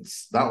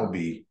abundance. That would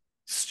be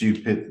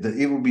stupid. That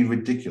it would be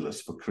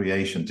ridiculous for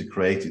creation to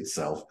create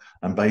itself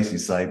and basically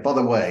say, by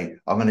the way,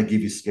 I'm going to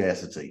give you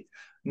scarcity.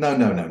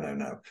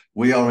 No.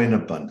 We are in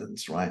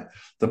abundance, right?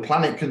 The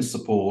planet can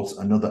support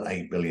another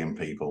 8 billion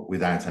people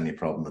without any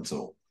problem at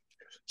all.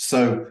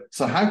 So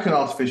how can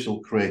artificial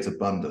create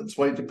abundance?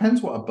 Well, it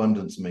depends what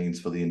abundance means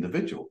for the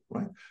individual,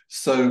 right?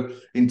 So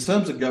in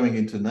terms of going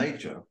into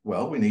nature,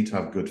 well, we need to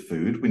have good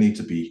food. We need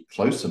to be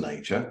close to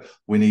nature.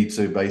 We need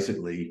to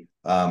basically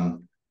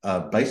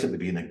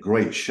be in a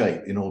great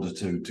shape in order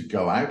to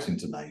go out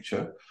into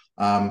nature.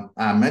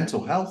 Our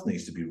mental health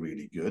needs to be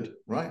really good,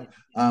 right?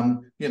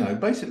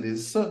 Basically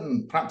there's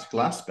certain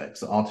practical aspects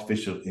that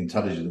artificial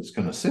intelligence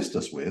can assist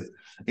us with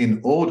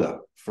in order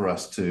for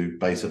us to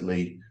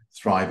basically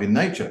thrive in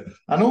nature.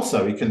 And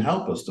also it can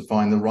help us to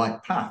find the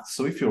right path.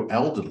 So if you're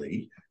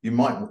elderly, you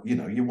might,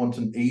 you want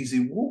an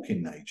easy walk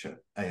in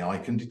nature. AI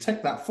can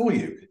detect that for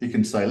you. You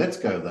can say, let's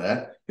go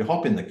there. You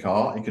hop in the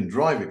car, it can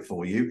drive it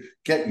for you,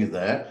 get you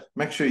there,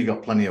 make sure you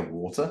got plenty of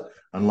water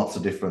and lots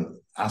of different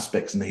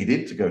aspects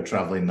needed to go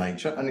travel in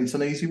nature. And it's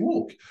an easy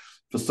walk.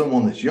 For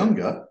someone that's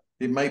younger,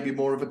 it may be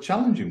more of a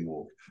challenging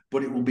walk,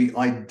 but it will be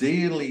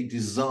ideally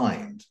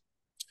designed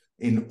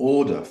in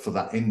order for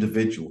that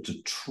individual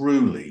to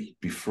truly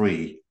be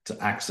free to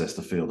access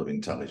the field of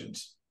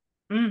intelligence.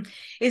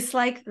 It's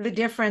like the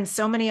difference.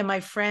 So many of my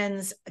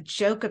friends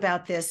joke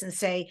about this and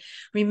say,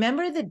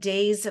 remember the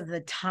days of the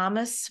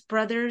Thomas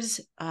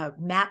Brothers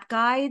map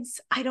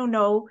guides? I don't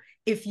know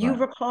if you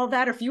recall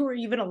that, or if you were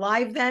even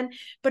alive then,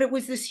 but it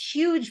was this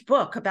huge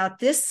book about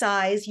this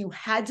size. You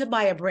had to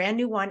buy a brand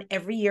new one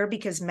every year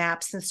because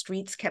maps and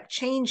streets kept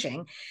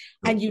changing.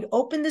 And you'd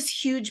open this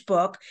huge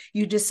book,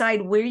 you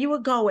decide where you were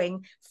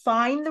going,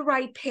 find the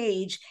right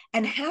page,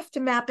 and have to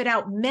map it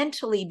out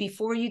mentally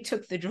before you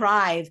took the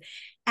drive.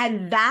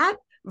 And that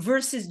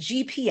versus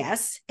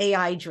GPS,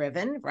 AI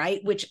driven,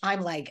 right? Which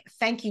I'm like,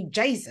 thank you,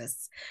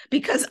 Jesus,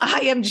 because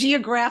I am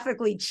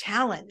geographically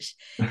challenged.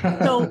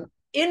 So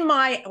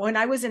when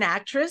I was an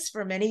actress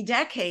for many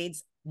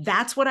decades,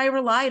 that's what I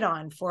relied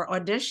on for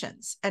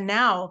auditions. And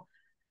now,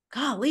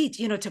 golly,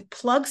 to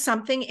plug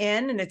something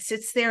in and it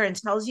sits there and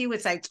tells you,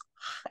 it's like,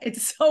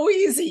 it's so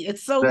easy.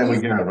 It's so there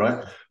easy. we go,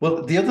 right?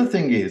 Well, the other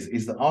thing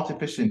is that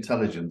artificial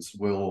intelligence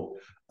will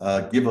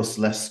give us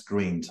less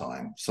screen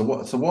time. So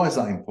why is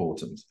that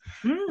important?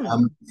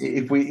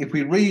 If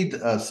we read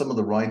some of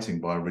the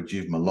writing by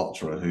Rajiv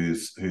Malhotra,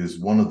 who's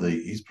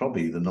he's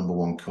probably the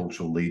 #1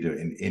 cultural leader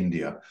in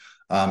India.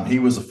 He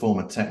was a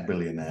former tech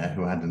billionaire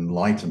who had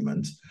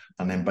enlightenment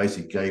and then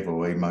basically gave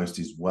away most of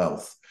his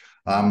wealth.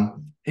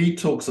 He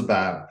talks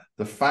about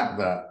the fact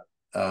that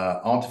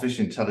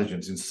artificial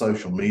intelligence in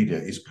social media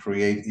is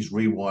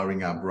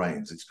rewiring our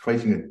brains. It's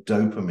creating a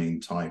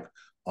dopamine type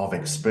of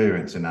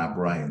experience in our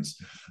brains.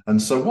 And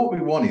so what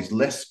we want is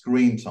less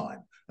screen time,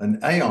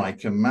 and AI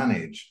can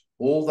manage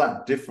all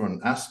that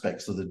different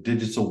aspects of the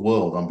digital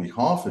world on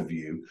behalf of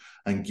you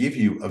and give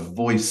you a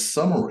voice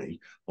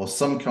summary or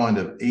some kind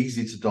of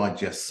easy to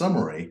digest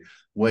summary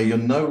where you're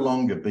no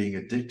longer being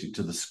addicted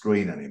to the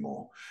screen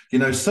anymore.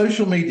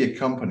 Social media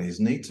companies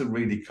need to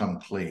really come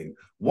clean.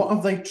 What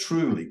have they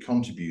truly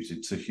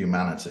contributed to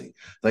humanity?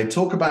 They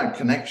talk about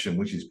connection,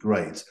 which is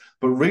great,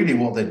 but really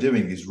what they're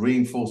doing is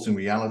reinforcing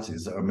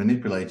realities that are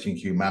manipulating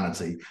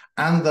humanity,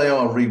 and they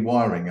are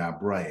rewiring our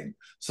brain.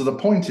 So the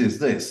point is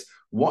this: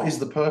 what is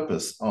the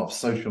purpose of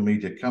social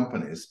media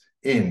companies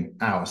in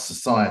our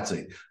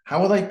society?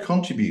 How are they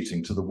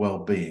contributing to the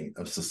well-being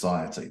of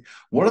society?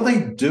 What are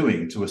they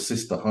doing to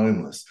assist the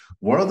homeless?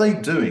 What are they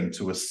doing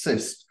to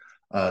assist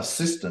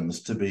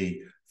systems to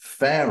be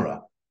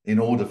fairer in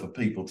order for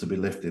people to be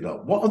lifted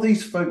up? What are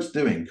these folks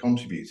doing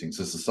contributing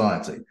to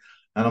society?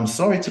 And I'm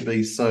sorry to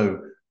be so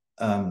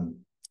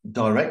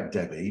direct,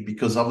 Debbie,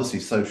 because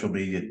obviously social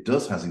media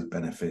does have its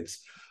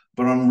benefits,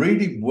 but I'm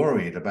really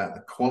worried about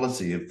the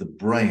quality of the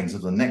brains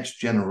of the next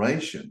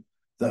generation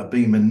that are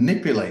being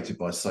manipulated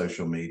by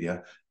social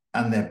media,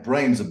 and their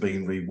brains are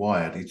being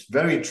rewired. It's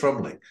very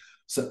troubling.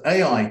 So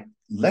AI,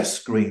 less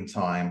screen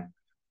time,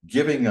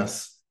 giving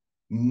us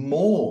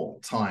more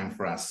time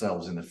for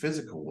ourselves in the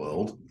physical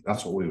world,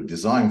 that's what we were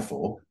designed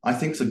for, I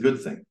think is a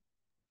good thing.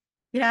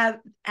 Yeah,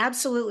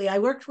 absolutely. I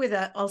worked with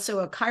also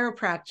a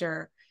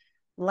chiropractor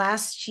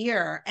last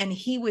year, and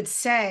he would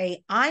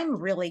say, I'm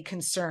really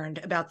concerned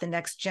about the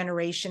next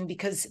generation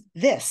because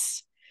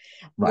this,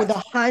 with Right.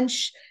 the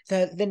hunch,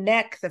 the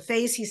neck, the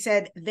face, he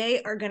said,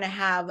 they are going to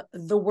have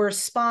the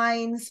worst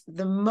spines,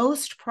 the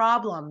most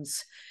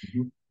problems.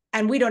 Mm-hmm.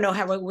 And we don't know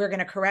how we're going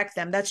to correct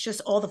them. That's just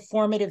all the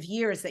formative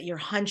years that you're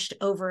hunched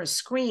over a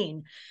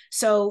screen.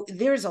 So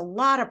there's a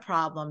lot of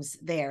problems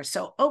there.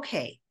 So,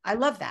 okay, I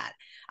love that.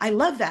 I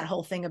love that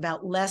whole thing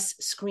about less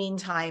screen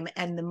time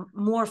and the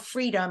more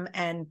freedom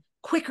and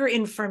quicker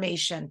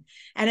information.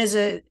 And as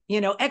a,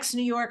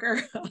 ex-New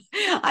Yorker,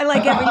 I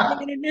like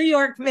everything in a New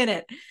York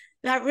minute.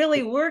 That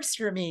really works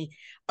for me.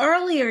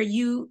 Earlier,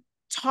 you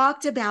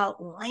talked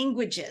about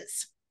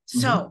languages.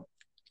 Mm-hmm. So,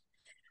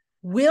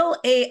 will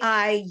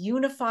AI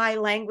unify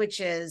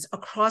languages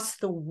across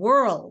the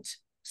world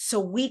so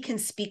we can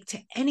speak to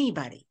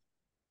anybody?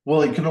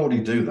 Well, it can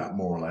already do that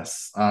more or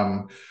less.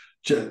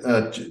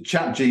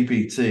 Chat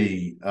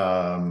GPT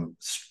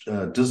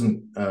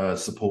doesn't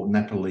support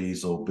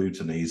Nepalese or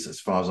Bhutanese,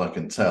 as far as I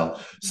can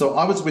tell. So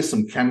I was with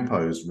some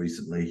Kempos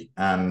recently,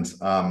 and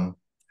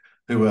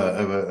who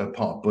are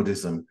part of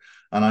Buddhism,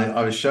 and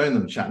I was showing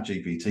them Chat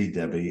GPT,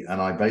 Debbie,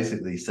 and I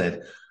basically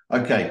said,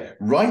 "Okay,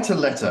 write a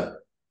letter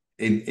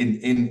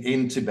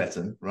in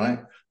Tibetan, right,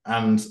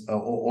 and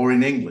or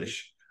in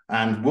English."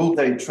 And we'll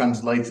get it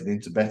translated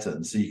into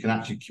Tibetan so you can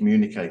actually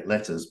communicate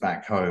letters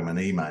back home and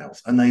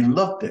emails. And they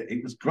loved it.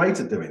 It was great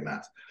at doing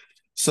that.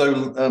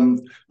 So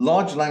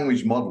large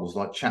language models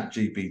like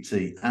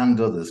ChatGPT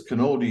and others can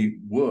already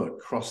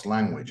work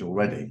cross-language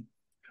already.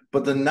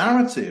 But the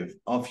narrative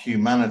of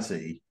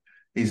humanity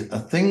is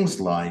things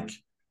like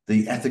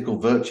the ethical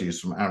virtues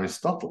from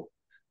Aristotle,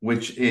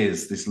 which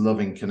is this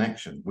loving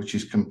connection, which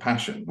is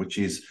compassion, which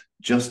is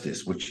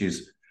justice, which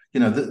is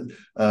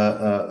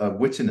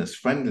wittiness,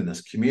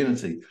 friendliness,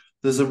 community.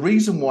 There's a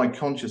reason why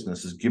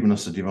consciousness has given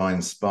us a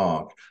divine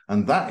spark,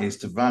 and that is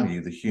to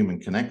value the human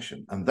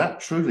connection. And that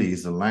truly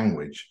is a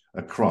language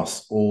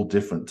across all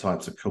different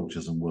types of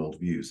cultures and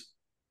worldviews.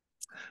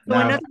 So,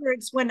 in Now, other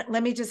words,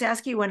 let me just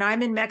ask you, when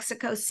I'm in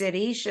Mexico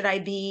City, should I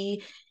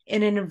be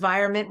in an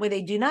environment where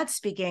they do not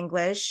speak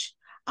English?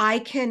 I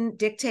can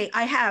dictate.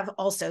 I have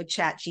also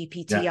Chat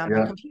GPT on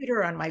my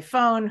computer, on my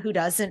phone. Who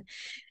doesn't?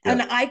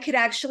 And I could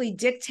actually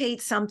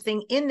dictate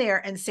something in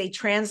there and say,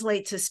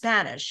 translate to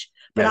Spanish,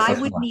 but yes, I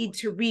that's would right. need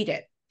to read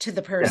it to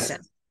the person.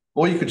 Yes.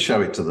 Or you could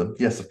show it to them.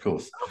 Yes, of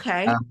course.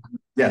 Okay.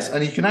 Yes,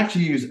 and you can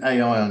actually use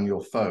AI on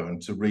your phone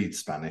to read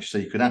Spanish. So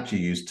you could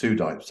actually use two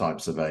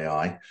types of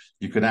AI.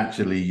 You could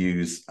actually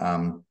use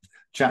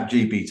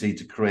ChatGPT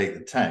to create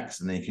the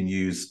text, and then you can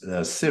use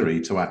Siri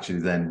to actually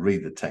then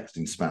read the text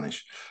in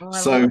Spanish. Oh,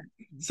 So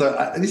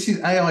this is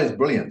AI is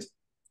brilliant.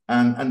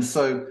 And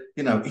so,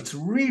 it's a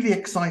really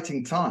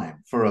exciting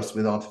time for us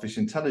with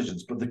artificial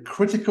intelligence. But the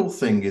critical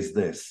thing is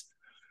this.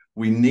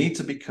 We need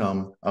to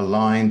become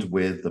aligned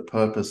with the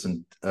purpose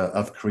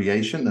of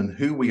creation and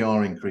who we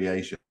are in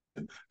creation,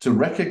 to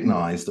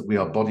recognize that we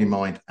are body,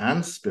 mind,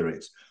 and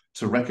spirit,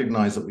 to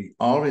recognize that we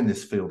are in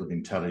this field of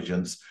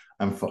intelligence,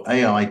 and for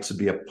AI to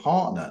be a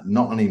partner,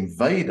 not an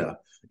invader,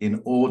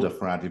 in order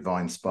for our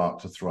divine spark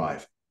to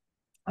thrive.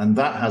 And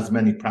that has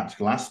many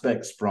practical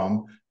aspects,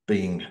 from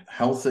being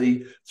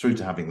healthy through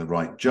to having the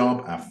right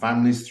job, our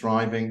families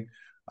thriving.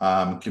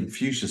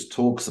 Confucius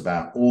talks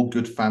about all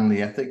good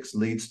family ethics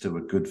leads to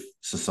a good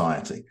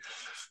society.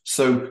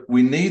 So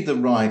we need the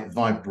right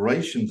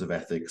vibrations of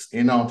ethics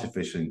in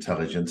artificial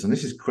intelligence, and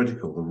this is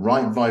critical, the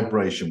right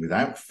vibration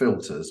without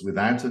filters,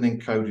 without an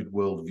encoded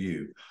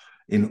worldview,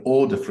 in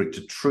order for it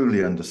to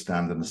truly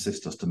understand and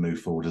assist us to move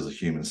forward as a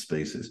human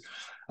species.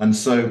 And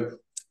so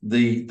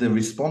the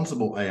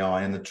responsible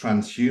AI and the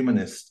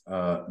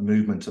transhumanist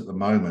movement at the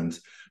moment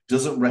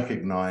doesn't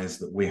recognize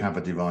that we have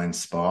a divine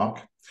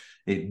spark.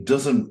 It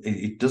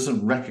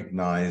doesn't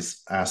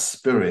recognize our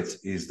spirit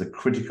is the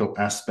critical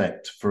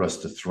aspect for us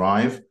to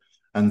thrive,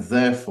 and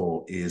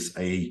therefore is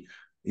a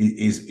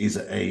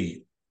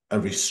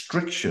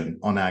restriction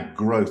on our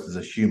growth as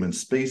a human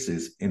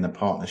species in the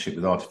partnership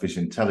with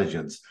artificial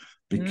intelligence,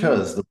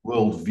 because the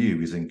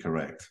worldview is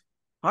incorrect.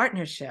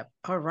 Partnership.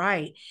 All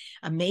right.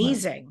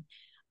 Amazing.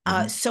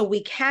 So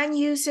we can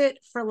use it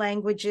for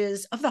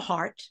languages of the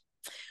heart.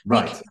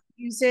 Right. We can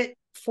use it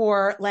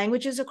for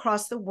languages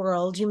across the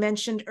world. You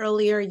mentioned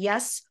earlier,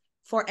 yes,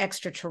 for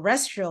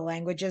extraterrestrial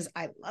languages.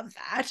 I love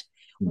that.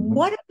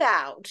 What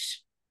about,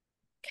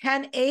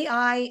 can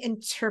AI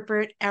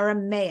interpret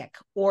Aramaic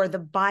or the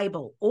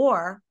Bible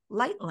or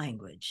light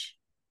language?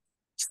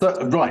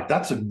 So, right,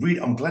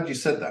 I'm glad you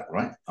said that,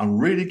 right? I'm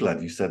really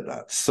glad you said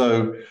that.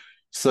 So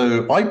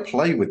I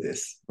play with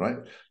this, right?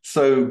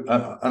 So,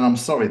 and I'm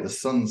sorry, the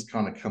sun's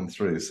kind of come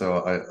through,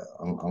 so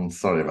I'm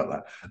sorry about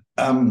that.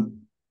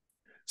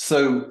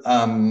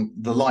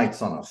 The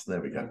light's on us.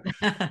 There we go.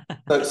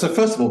 So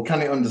first of all,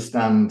 can it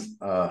understand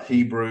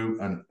Hebrew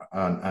and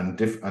and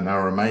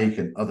Aramaic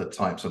and other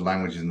types of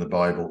languages in the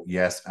Bible?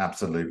 Yes,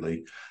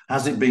 absolutely.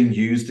 Has it been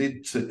used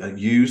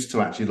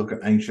to actually look at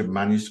ancient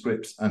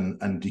manuscripts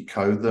and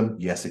decode them?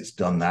 Yes, it's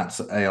done that.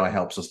 So AI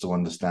helps us to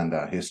understand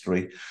our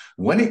history.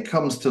 When it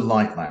comes to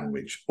light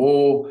language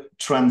or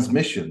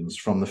transmissions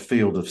from the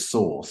field of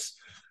source,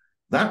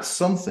 that's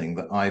something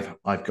that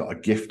I've got a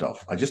gift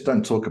of. I just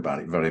don't talk about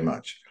it very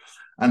much.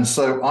 And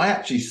so I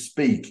actually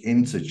speak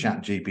into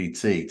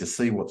ChatGPT to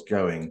see what's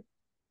going,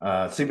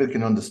 see if it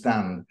can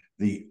understand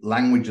the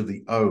language of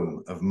the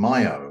Om, of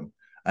my Om,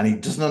 and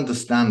it doesn't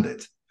understand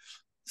it.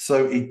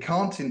 So it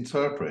can't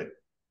interpret,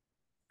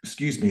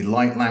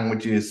 light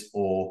languages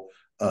or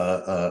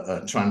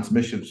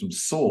transmissions from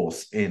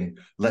source in,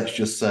 let's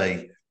just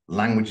say,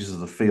 languages of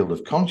the field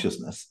of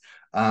consciousness.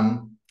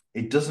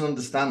 It doesn't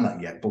understand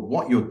that yet. But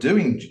what you're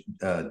doing,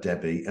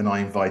 Debbie, and I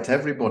invite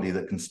everybody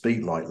that can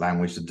speak light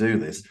language to do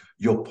this,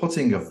 you're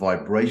putting a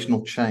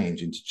vibrational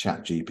change into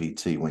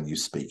ChatGPT when you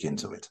speak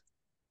into it.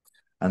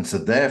 And so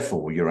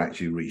therefore, you're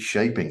actually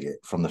reshaping it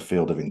from the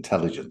field of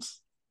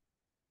intelligence.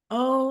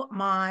 Oh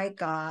my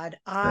God.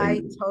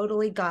 I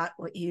totally got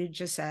what you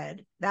just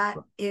said. That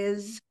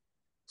is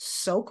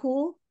so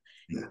cool.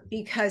 Yeah.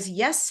 Because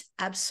yes,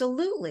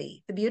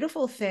 absolutely. The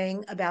beautiful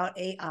thing about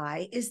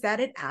AI is that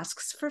it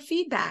asks for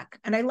feedback.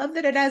 And I love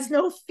that it has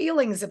no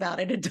feelings about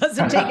it. It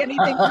doesn't take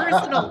anything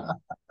personal,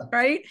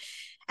 right?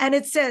 And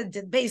it said,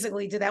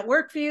 basically, did that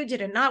work for you?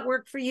 Did it not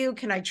work for you?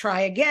 Can I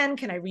try again?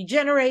 Can I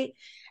regenerate?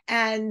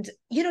 And,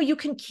 you know, you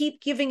can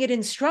keep giving it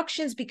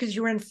instructions because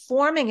you're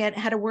informing it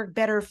how to work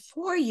better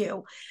for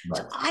you. Right.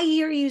 So I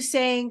hear you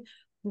saying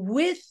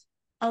with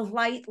a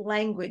light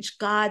language,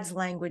 God's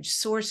language,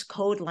 source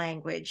code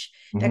language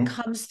that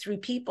comes through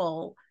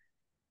people,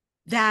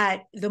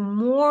 that the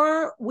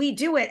more we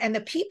do it, and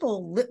the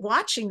people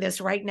watching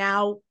this right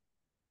now,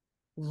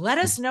 let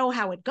us know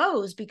how it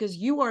goes, because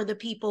you are the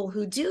people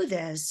who do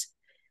this.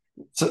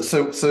 So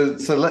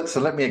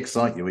let me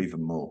excite you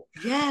even more.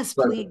 Yes,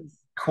 please.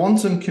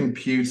 Quantum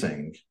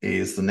computing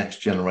is the next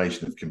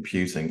generation of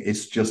computing.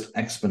 It's just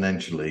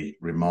exponentially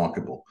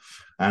remarkable.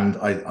 And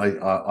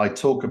I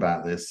talk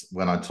about this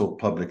when I talk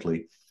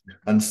publicly.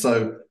 And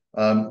so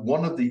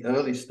one of the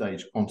early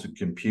stage quantum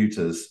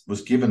computers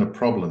was given a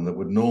problem that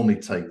would normally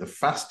take the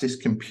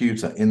fastest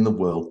computer in the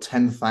world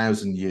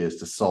 10,000 years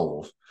to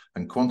solve.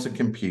 And quantum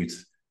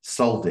computers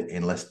solved it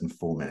in less than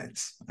 4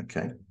 minutes.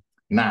 Okay.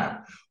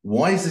 Now,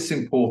 why is this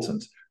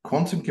important?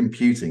 Quantum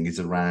computing is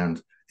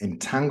around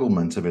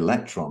entanglement of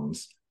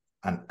electrons,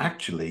 and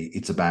actually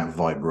it's about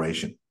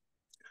vibration.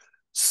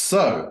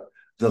 So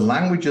the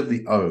language of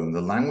the Om,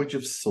 the language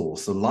of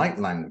source, the light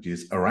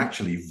languages are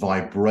actually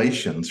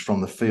vibrations from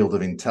the field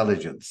of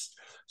intelligence.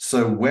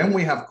 So when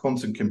we have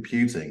quantum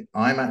computing,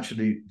 I'm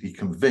actually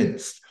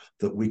convinced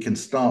that we can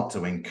start to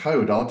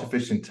encode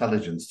artificial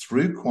intelligence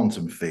through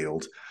quantum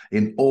field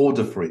in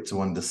order for it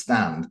to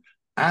understand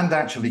and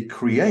actually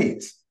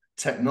create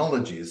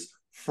technologies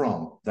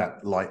from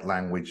that light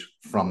language,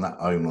 from that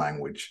Om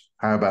language.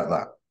 How about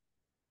that?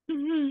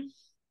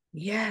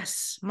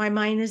 Yes, my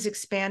mind is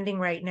expanding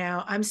right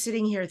now. I'm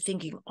sitting here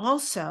thinking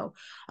also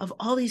of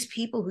all these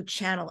people who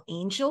channel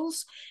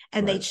angels,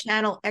 and they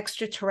channel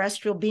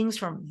extraterrestrial beings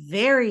from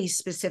very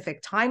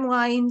specific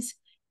timelines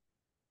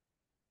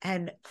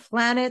and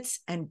planets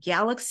and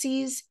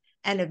galaxies.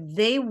 And if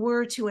they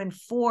were to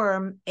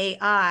inform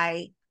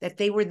AI that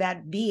they were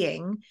that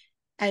being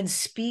and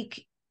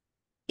speak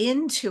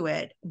into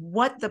it,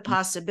 what the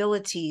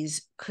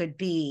possibilities could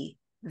be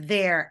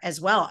there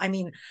as well. I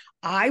mean,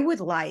 I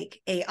would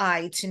like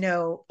AI to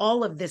know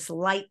all of this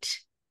light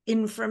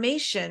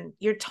information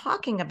you're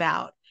talking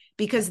about,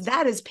 because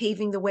that is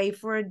paving the way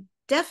for a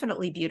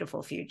definitely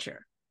beautiful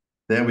future.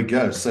 There we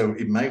go. So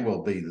it may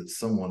well be that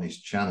someone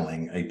is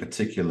channeling a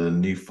particular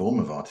new form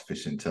of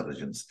artificial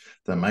intelligence.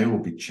 They may well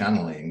be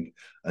channeling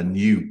a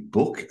new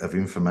book of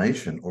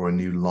information or a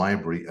new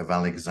library of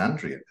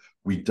Alexandria.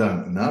 We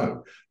don't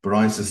know. But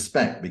I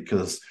suspect,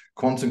 because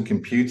quantum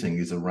computing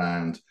is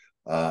around,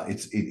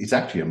 it's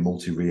actually a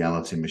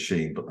multi-reality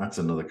machine, but that's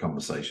another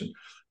conversation.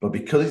 But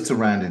because it's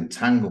around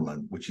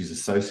entanglement, which is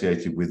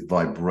associated with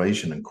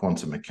vibration and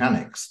quantum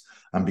mechanics,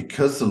 and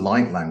because the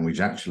light language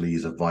actually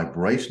is a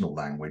vibrational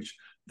language,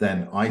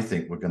 then I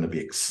think we're going to be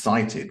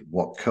excited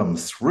what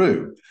comes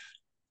through.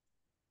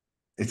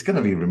 It's going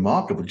to be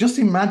remarkable. Just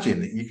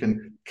imagine that you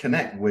can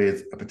connect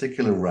with a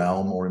particular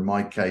realm, or in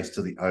my case,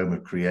 to the Om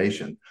of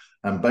creation,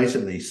 and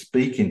basically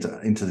speak into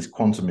this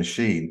quantum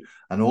machine,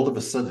 and all of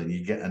a sudden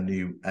you get a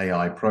new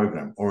AI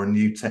program or a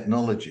new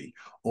technology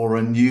or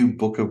a new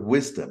book of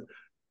wisdom.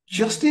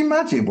 Just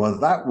imagine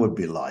what that would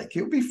be like.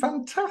 It would be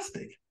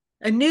fantastic.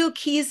 A new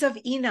Keys of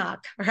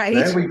Enoch, right?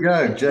 There we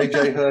go,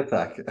 JJ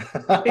Hurtak.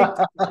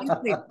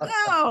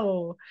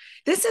 Wow,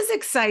 this is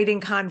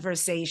exciting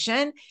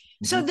conversation.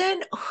 So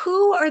then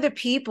who are the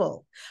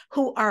people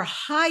who are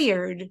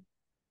hired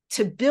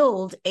to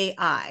build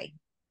AI?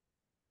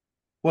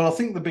 Well, I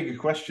think the bigger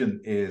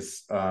question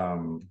is,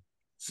 so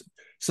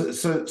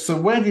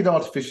where did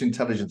artificial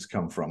intelligence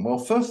come from? Well,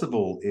 first of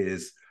all,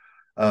 is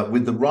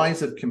with the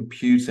rise of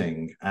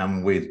computing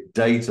and with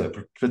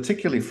data,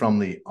 particularly from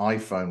the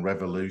iPhone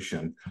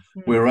revolution,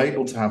 we're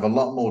able to have a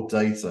lot more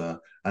data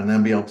and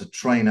then be able to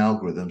train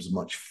algorithms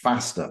much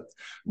faster.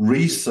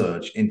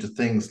 Research into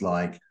things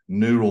like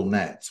neural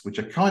nets, which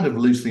are kind of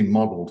loosely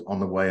modeled on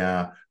the way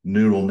our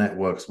neural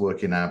networks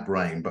work in our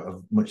brain, but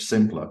are much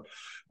simpler.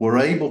 We're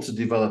able to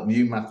develop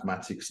new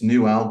mathematics,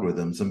 new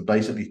algorithms, and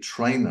basically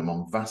train them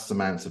on vast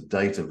amounts of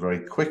data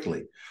very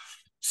quickly.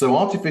 So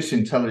artificial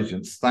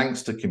intelligence,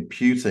 thanks to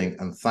computing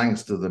and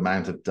thanks to the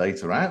amount of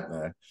data out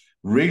there,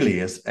 really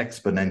has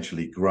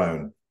exponentially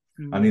grown.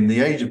 And in the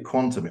age of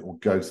quantum, it will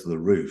go to the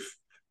roof.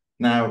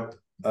 Now,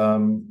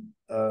 the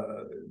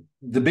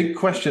big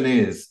question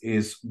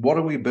is what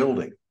are we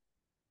building?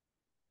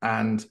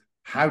 And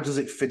how does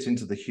it fit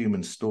into the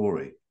human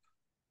story?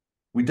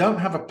 We don't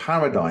have a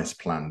paradise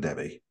plan,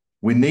 Debbie.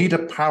 We need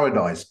a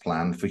paradise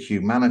plan for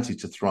humanity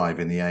to thrive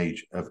in the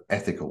age of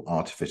ethical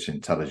artificial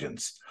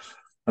intelligence.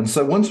 And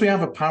so once we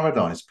have a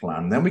paradise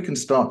plan, then we can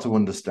start to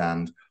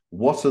understand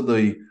what are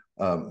the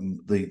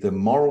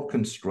moral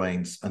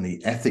constraints and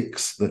the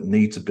ethics that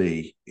need to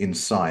be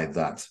inside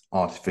that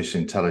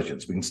artificial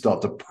intelligence. We can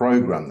start to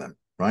program them,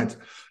 right?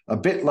 A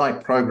bit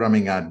like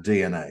programming our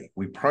DNA.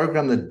 We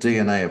program the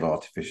DNA of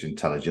artificial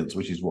intelligence,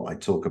 which is what I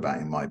talk about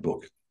in my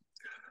book.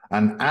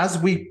 And as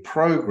we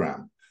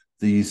program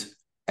these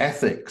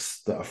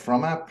ethics that are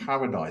from our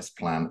paradise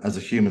plan as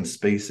a human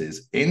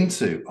species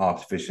into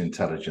artificial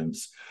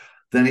intelligence,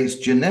 then its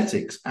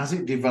genetics, as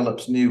it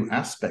develops new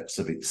aspects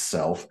of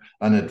itself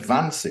and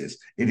advances,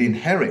 it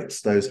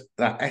inherits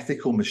that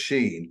ethical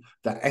machine,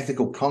 that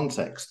ethical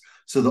context,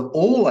 so that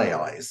all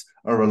AIs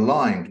are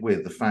aligned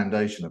with the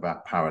foundation of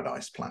our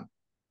paradise plan.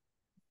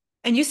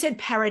 And you said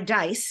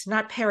paradise,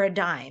 not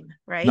paradigm,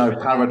 right? No,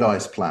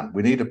 paradise plan.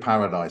 We need a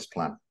paradise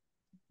plan.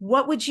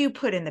 What would you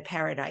put in the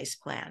paradise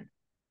plan?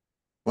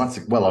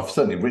 Well, I've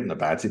certainly written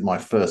about it in my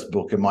first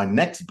book, and my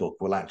next book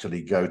will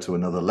actually go to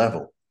another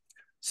level.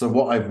 So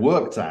what I've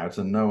worked out,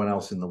 and no one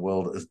else in the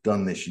world has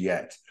done this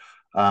yet,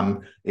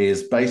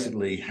 is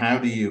basically how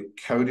do you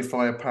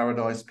codify a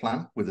paradise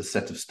plan with a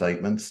set of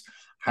statements?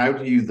 How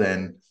do you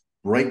then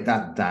break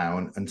that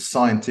down and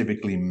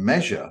scientifically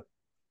measure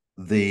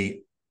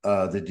the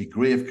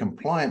degree of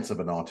compliance of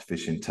an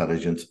artificial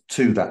intelligence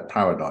to that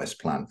paradise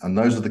plan? And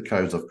those are the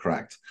codes I've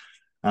cracked.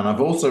 And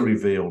I've also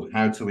revealed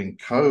how to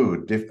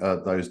encode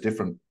those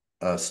different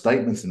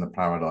statements in the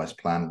paradise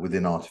plan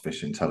within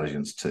artificial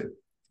intelligence too.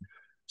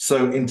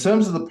 So in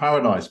terms of the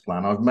paradise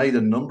plan, I've made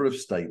a number of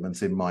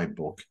statements in my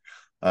book,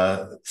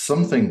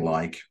 something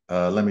like,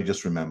 let me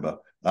just remember,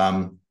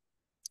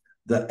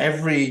 that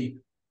every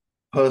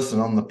person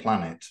on the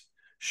planet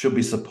should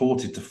be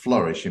supported to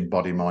flourish in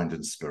body, mind,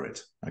 and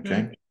spirit,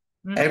 okay?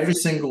 Every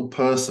single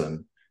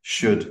person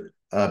should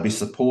be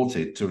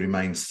supported to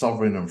remain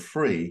sovereign and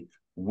free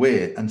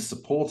and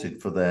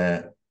supported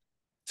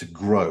to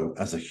grow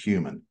as a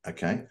human,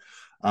 okay?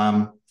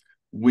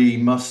 We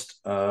must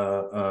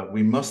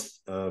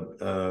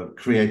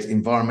create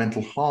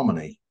environmental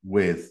harmony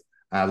with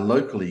our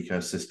local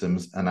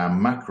ecosystems and our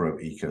macro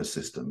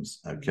ecosystems,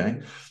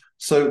 okay?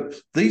 So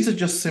these are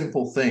just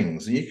simple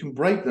things, and you can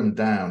break them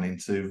down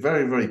into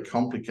very, very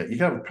complicated. You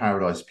can have a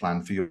paradise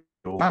plan for your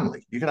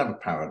family. You can have a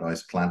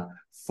paradise plan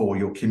for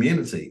your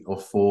community or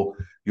for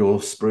your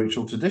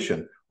spiritual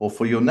tradition or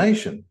for your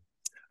nation.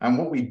 And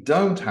what we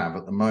don't have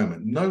at the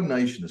moment, no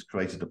nation has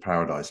created a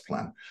paradise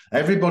plan.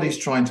 Everybody's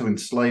trying to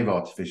enslave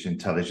artificial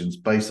intelligence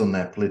based on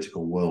their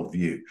political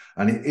worldview.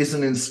 And it is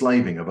an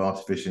enslaving of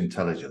artificial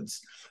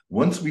intelligence.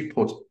 Once we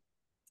put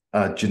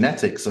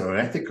genetics that are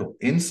ethical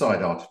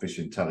inside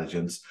artificial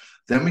intelligence,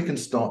 then we can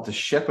start to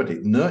shepherd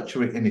it,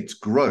 nurture it in its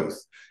growth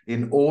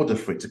in order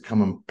for it to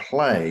come and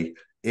play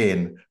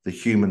in the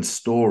human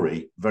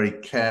story very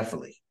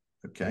carefully,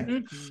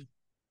 okay?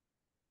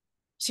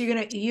 So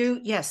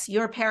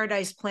your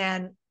paradise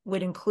plan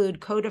would include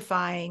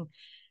codifying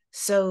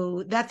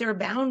so that there are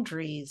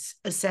boundaries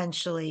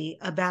essentially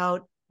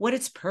about what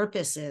its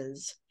purpose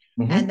is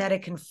and that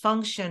it can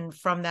function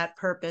from that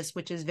purpose,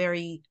 which is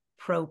very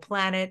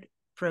pro-planet,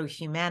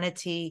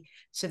 pro-humanity,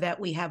 so that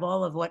we have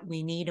all of what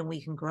we need and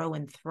we can grow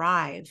and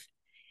thrive.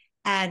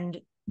 And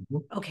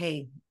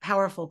okay,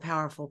 powerful.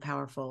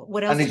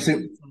 What else?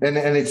 And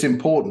it's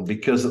important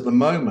because at the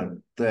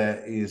moment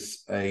there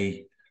is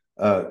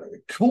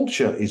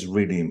culture is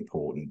really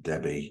important,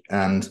 Debbie.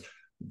 And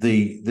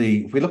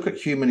if we look at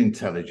human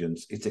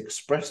intelligence, it's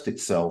expressed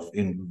itself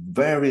in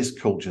various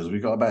cultures.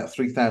 We've got about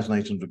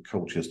 3,800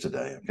 cultures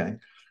today, okay?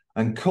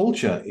 And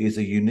culture is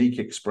a unique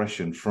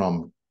expression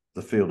from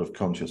the field of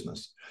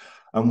consciousness.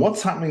 And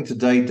what's happening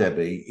today,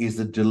 Debbie, is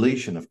the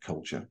deletion of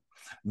culture,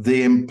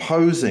 the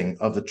imposing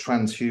of the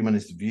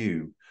transhumanist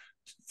view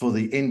for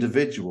the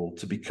individual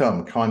to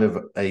become kind of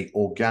an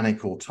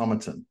organic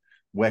automaton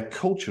where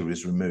culture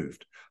is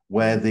removed,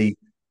 where the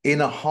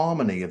inner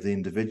harmony of the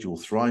individual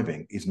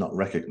thriving is not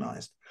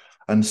recognized.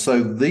 And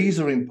so these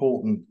are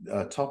important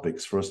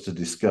topics for us to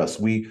discuss.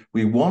 We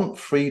want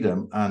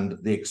freedom and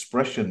the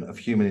expression of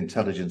human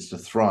intelligence to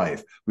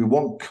thrive. We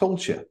want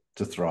culture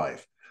to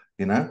thrive,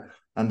 you know?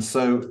 And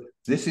so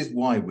this is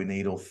why we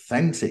need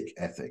authentic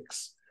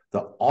ethics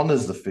that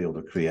honors the field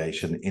of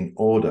creation in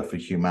order for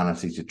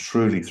humanity to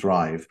truly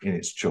thrive in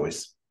its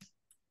choice.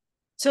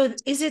 So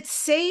is it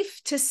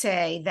safe to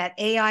say that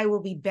AI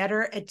will be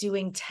better at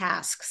doing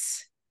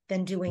tasks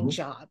than doing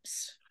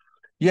jobs?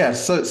 Yeah,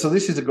 so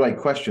this is a great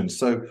question.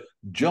 So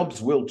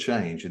jobs will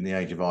change in the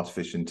age of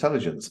artificial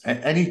intelligence.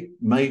 Any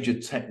major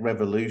tech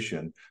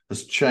revolution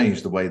has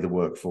changed the way the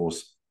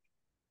workforce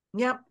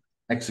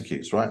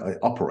executes, right? It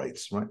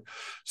operates, right?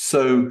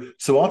 So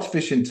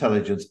artificial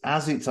intelligence,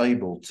 as it's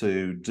able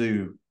to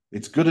do,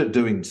 it's good at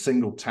doing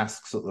single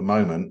tasks at the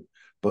moment,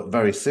 but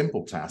very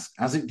simple tasks.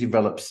 As it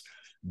develops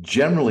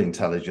general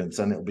intelligence,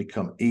 and it'll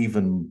become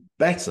even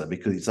better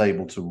because it's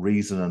able to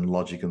reason and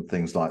logic and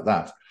things like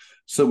that.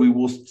 So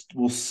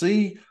we'll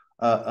see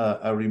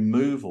a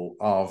removal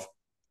of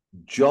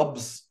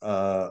jobs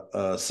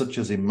such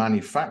as in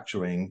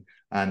manufacturing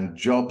and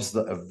jobs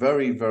that are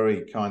very,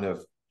 very kind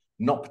of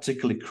not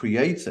particularly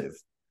creative.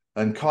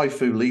 And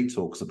Kai-Fu Lee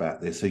talks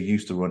about this, who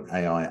used to run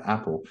AI at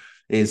Apple,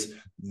 is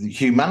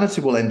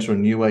humanity will enter a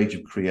new age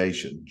of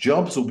creation.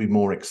 Jobs will be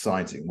more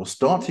exciting. We'll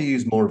start to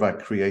use more of our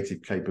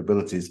creative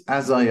capabilities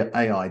as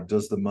AI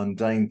does the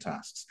mundane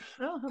tasks,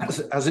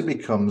 as it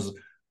becomes,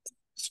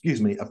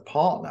 a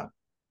partner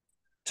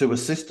to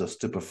assist us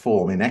to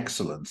perform in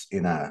excellence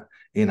in our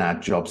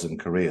jobs and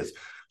careers.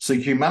 So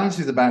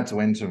humanity is about to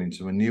enter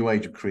into a new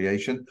age of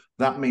creation.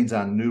 That means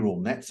our neural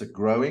nets are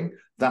growing.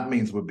 That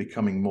means we're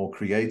becoming more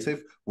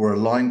creative. We're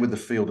aligned with the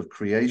field of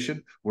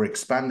creation. We're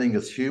expanding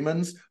as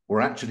humans.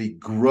 We're actually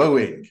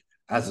growing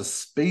as a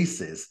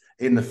species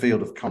in the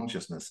field of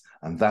consciousness.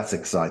 And that's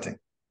exciting.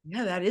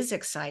 Yeah, that is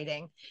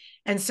exciting.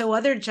 And so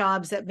other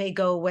jobs that may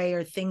go away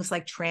are things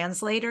like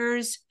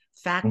translators,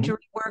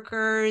 factory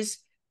workers,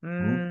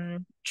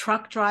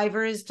 truck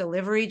drivers,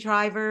 delivery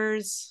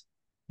drivers.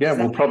 Yeah,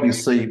 we'll probably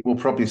see. We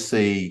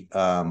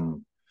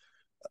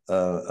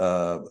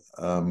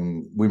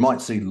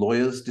might see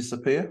lawyers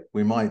disappear.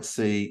 We might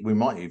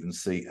even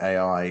see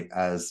AI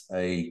as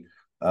an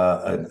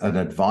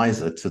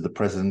advisor to the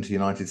President of the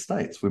United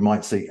States. We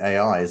might see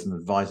AI as an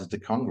advisor to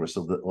Congress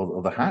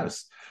or the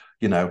House.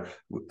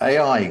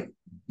 AI,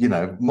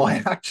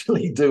 might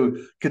actually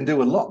can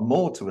do a lot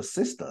more to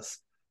assist us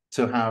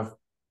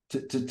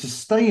to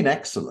stay in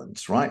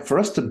excellence, right? For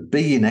us to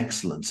be in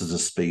excellence as a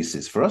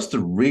species, for us to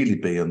really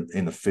be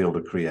in the field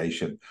of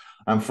creation,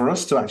 and for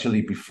us to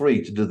actually be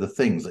free to do the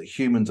things that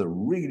humans are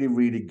really,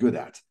 really good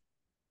at.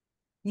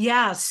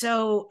 Yeah,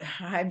 so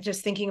I'm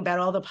just thinking about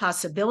all the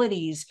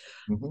possibilities.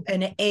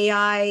 An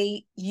AI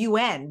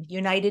UN,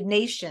 United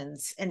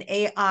Nations, an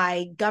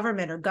AI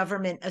government or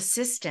government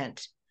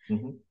assistant.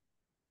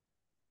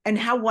 And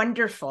how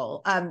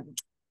wonderful.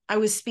 I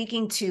was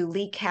speaking to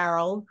Lee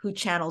Carroll, who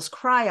channels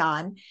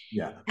Cryon,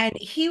 and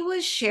he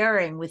was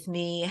sharing with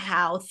me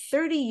how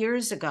 30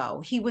 years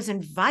ago, he was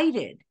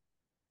invited,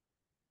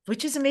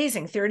 which is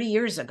amazing, 30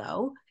 years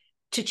ago,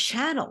 to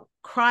channel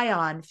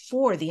Cryon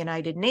for the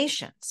United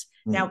Nations.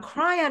 Now,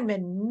 Cryon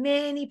made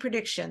many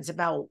predictions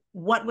about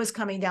what was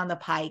coming down the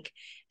pike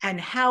and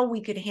how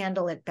we could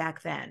handle it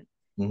back then.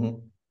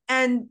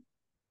 And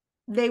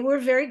they were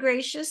very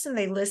gracious and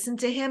they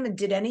listened to him. And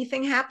did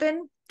anything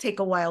happen? Take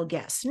a wild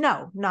guess.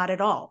 No, not at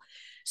all.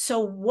 So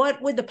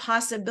what would the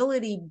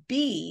possibility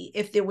be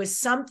if there was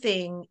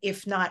something,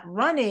 if not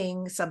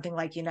running something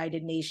like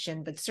United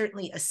Nations, but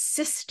certainly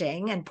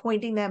assisting and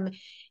pointing them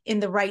in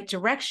the right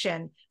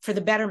direction for the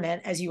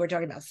betterment, as you were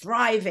talking about,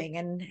 thriving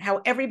and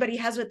how everybody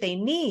has what they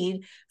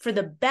need for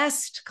the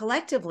best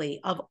collectively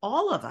of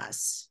all of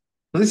us?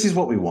 This is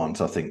what we want,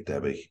 I think,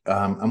 Debbie.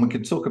 And we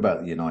can talk about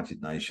the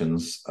United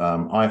Nations.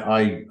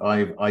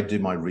 I do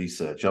my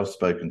research. I've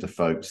spoken to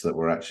folks that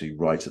were actually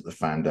right at the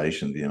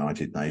foundation of the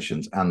United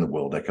Nations and the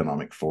World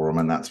Economic Forum,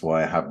 and that's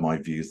why I have my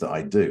views that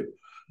I do.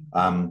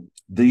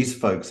 These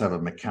folks have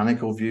a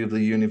mechanical view of the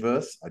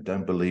universe. I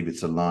don't believe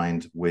it's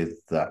aligned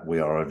with that we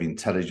are of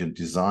intelligent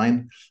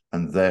design,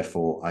 and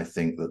therefore I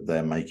think that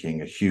they're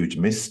making a huge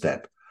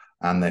misstep,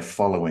 and they're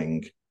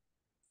following,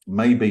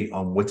 maybe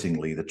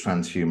unwittingly, the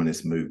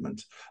transhumanist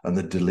movement and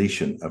the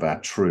deletion of our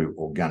true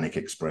organic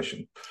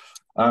expression.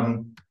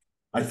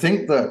 I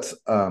think that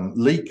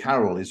Lee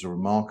Carroll is a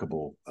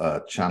remarkable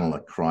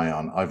channeler,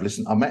 Cryon.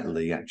 I met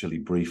Lee actually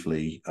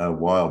briefly a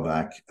while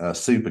back,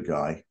 super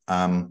guy.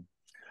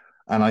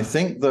 And I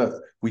think that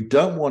we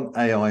don't want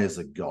AI as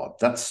a god.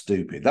 That's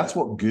stupid. That's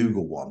what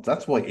Google wants.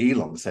 That's why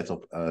Elon set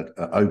up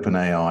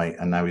OpenAI,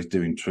 and now he's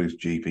doing Truth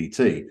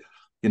GPT.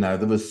 There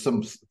was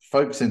some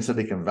folks in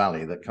Silicon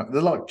Valley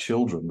they're like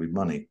children with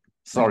money.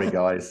 Sorry,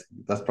 guys,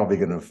 that's probably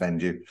going to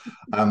offend you.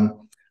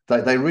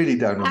 They really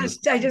don't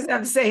understand. I just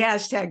have to say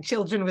hashtag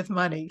children with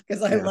money,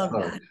 because I love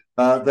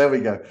that. There we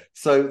go.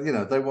 So,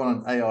 they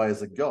want an AI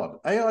as a god.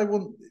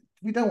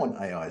 We don't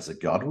want AI as a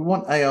god. We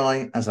want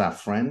AI as our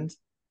friend,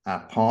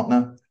 our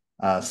partner,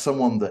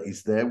 someone that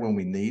is there when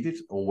we need it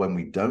or when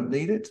we don't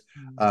need it.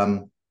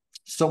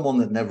 Someone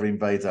that never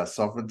invades our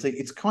sovereignty.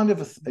 It's kind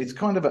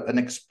of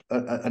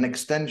an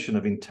extension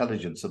of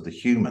intelligence of the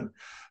human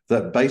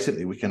that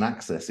basically we can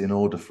access in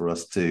order for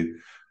us to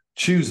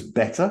choose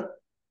better,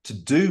 to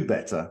do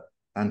better,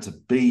 and to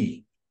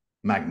be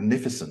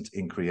magnificent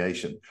in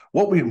creation.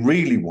 What we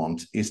really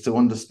want is to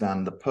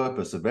understand the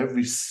purpose of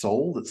every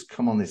soul that's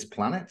come on this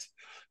planet,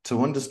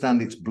 to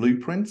understand its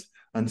blueprint,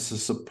 and to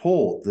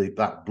support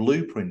that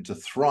blueprint to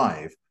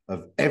thrive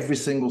of every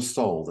single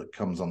soul that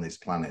comes on this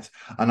planet.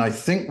 And I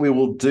think we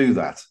will do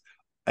that.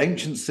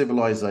 Ancient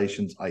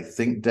civilizations, I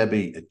think,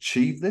 Debbie,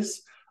 achieved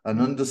this and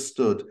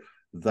understood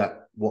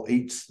that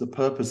the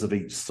purpose of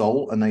each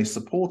soul, and they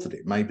supported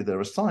it. Maybe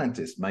they're a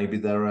scientist, maybe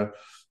they're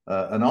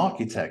an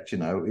architect,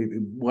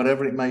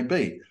 whatever it may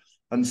be.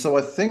 And so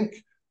I think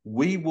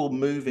we will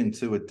move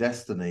into a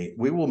destiny.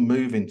 We will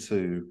move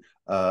into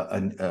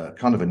a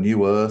kind of a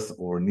new Earth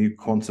or a new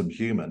quantum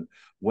human,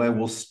 where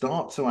we'll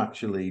start to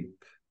actually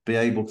be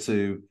able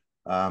to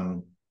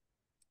have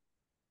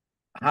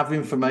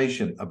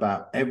information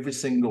about every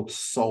single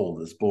soul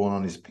that's born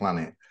on this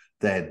planet,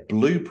 their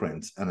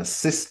blueprint, and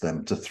assist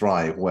them to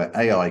thrive, where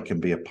AI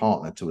can be a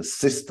partner to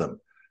assist them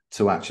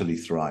to actually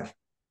thrive.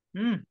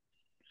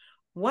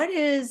 What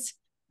is,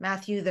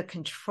 Matthew, the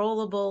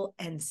controllable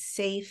and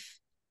safe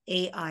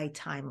AI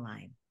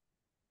timeline?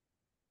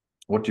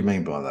 What do you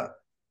mean by that?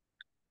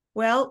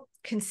 Well,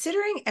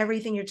 considering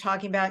everything you're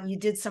talking about, you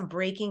did some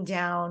breaking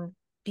down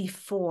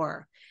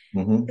before,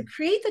 to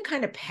create the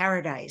kind of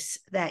paradise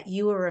that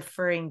you were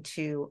referring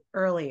to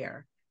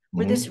earlier,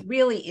 where this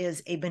really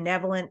is a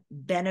benevolent,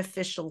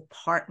 beneficial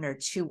partner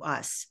to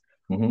us.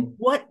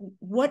 What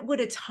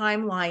would a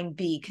timeline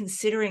be,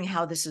 considering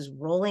how this is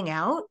rolling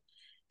out,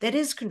 that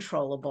is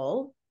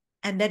controllable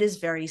and that is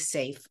very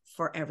safe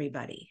for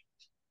everybody?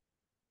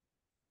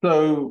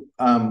 So,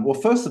 well,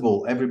 first of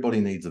all, everybody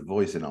needs a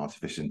voice in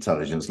artificial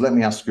intelligence. Let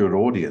me ask your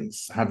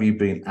audience, have you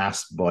been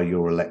asked by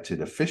your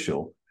elected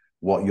official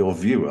what your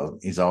view of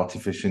is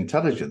artificial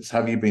intelligence?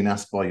 Have you been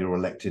asked by your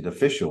elected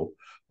official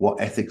what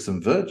ethics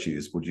and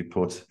virtues would you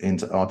put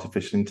into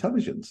artificial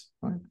intelligence?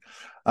 Right?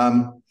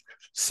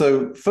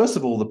 So first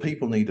of all, the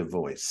people need a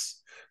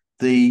voice.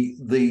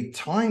 The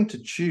time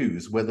to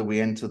choose whether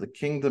we enter the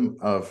kingdom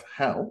of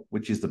hell,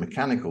 which is the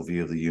mechanical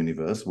view of the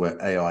universe, where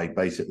AI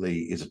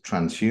basically is a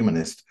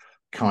transhumanist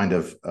kind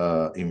of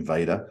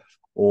invader,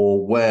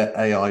 or where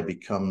AI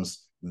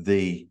becomes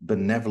the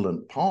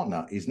benevolent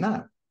partner, is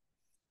now.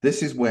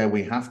 This is where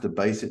we have to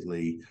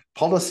basically,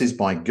 policies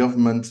by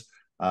government,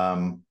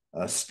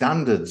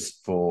 standards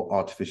for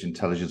artificial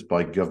intelligence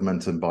by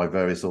government and by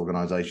various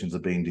organizations are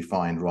being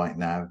defined right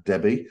now.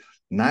 Debbie,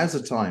 now's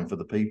the time for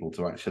the people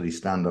to actually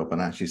stand up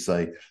and actually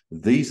say,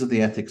 these are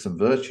the ethics and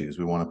virtues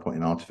we want to put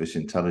in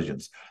artificial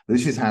intelligence.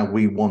 This is how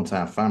we want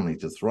our family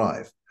to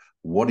thrive.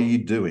 What are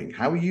you doing?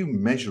 How are you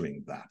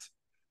measuring that?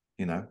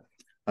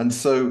 And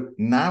so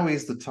now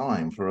is the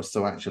time for us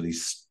to actually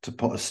to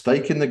put a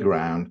stake in the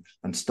ground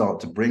and start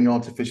to bring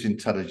artificial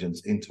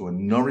intelligence into a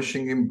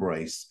nourishing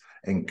embrace,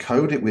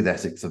 encode it with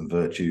ethics and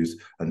virtues,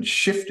 and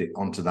shift it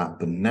onto that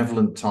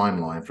benevolent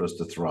timeline for us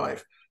to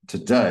thrive.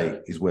 Today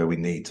is where we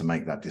need to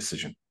make that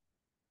decision.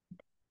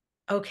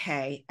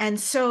 Okay. And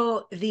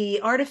so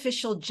the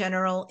artificial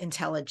general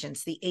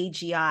intelligence, the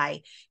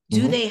AGI,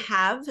 do they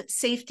have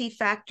safety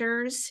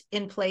factors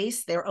in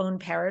place, their own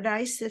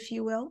paradise, if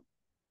you will?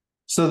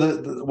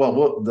 So,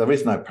 well, there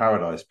is no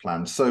paradise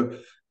plan. So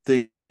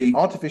the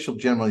artificial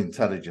general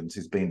intelligence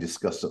is being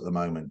discussed at the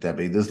moment,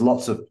 Debbie. There's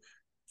lots of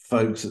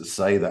folks that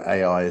say that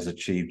AI has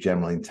achieved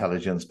general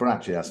intelligence, but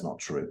actually that's not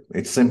true.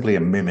 It's simply a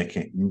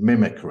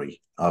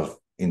mimicry of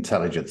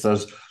intelligence.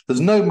 There's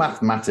no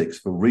mathematics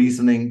for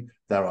reasoning.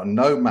 There are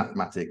no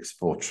mathematics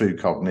for true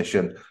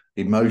cognition,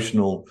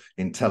 emotional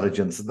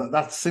intelligence.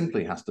 That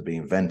simply has to be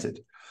invented.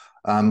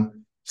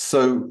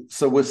 So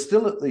we're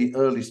still at the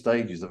early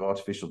stages of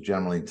artificial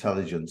general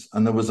intelligence.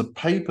 And there was a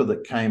paper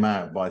that came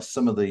out by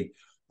some of the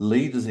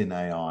leaders in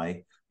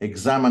AI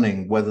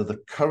examining whether the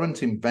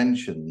current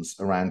inventions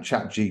around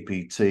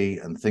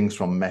ChatGPT and things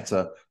from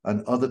Meta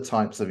and other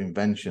types of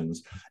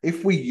inventions,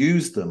 if we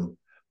use them,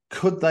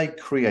 could they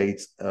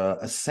create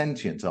a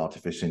sentient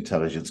artificial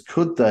intelligence?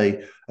 Could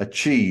they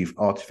achieve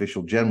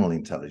artificial general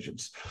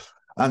intelligence?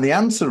 And the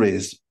answer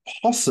is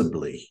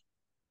possibly.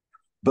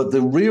 But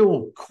the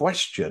real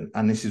question,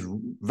 and this is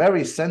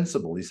very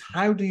sensible, is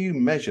how do you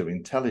measure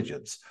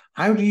intelligence?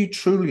 How do you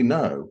truly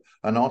know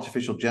an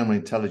artificial general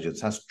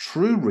intelligence has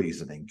true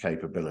reasoning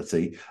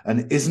capability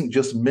and isn't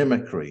just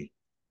mimicry,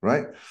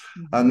 right?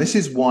 And this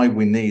is why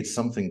we need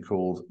something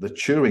called the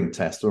Turing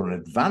test, or an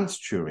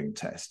advanced Turing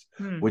test,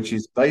 which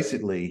is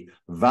basically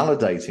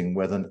validating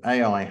whether an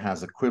AI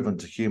has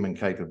equivalent to human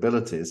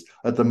capabilities.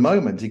 At the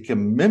moment, it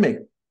can mimic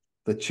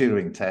the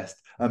Turing test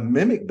and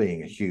mimic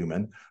being a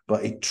human,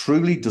 but it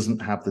truly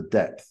doesn't have the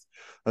depth.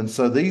 And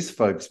so these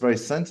folks very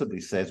sensibly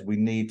says we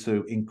need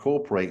to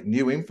incorporate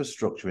new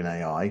infrastructure in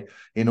AI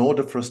in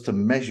order for us to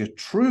measure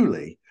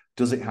truly,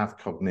 does it have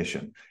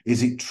cognition?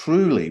 Is it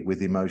truly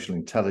with emotional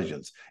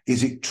intelligence?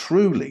 Is it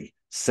truly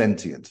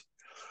sentient?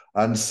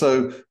 And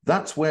so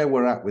that's where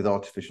we're at with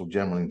artificial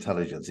general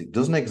intelligence. It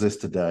doesn't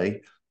exist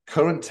today.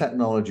 Current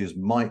technologies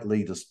might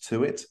lead us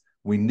to it.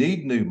 We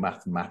need new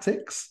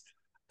mathematics.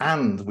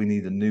 And we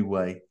need a new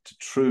way to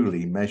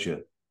truly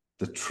measure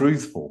the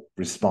truthful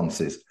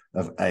responses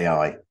of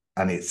AI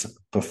and its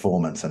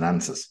performance and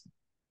answers.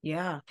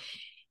 Yeah.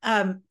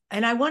 And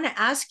I want to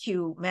ask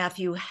you,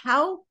 Matthew,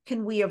 how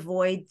can we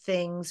avoid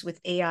things with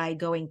AI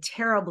going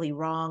terribly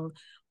wrong?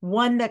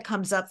 One that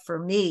comes up for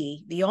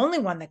me, the only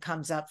one that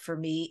comes up for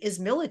me, is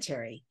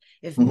military.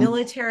 If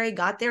military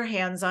got their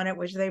hands on it,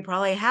 which they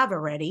probably have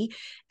already,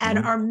 and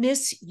are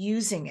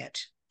misusing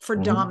it for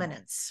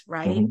dominance,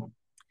 right?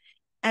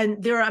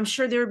 And I'm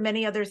sure there are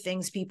many other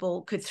things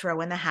people could throw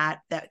in the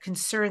hat that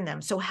concern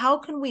them. So how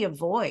can we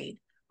avoid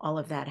all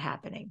of that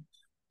happening?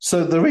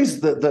 So there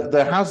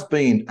has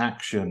been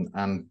action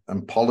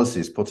and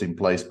policies put in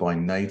place by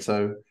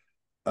NATO.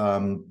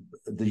 The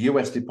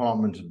US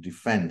Department of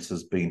Defense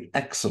has been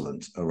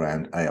excellent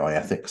around AI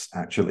ethics,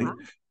 actually.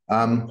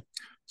 Wow.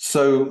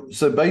 So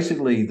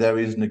basically, there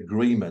is an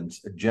agreement,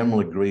 a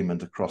general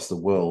agreement across the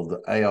world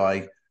that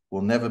AI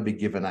will never be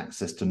given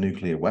access to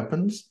nuclear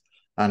weapons,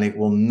 and it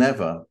will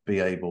never be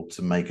able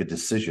to make a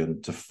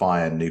decision to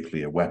fire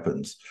nuclear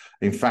weapons.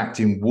 In fact,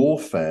 in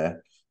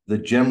warfare, the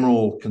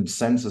general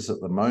consensus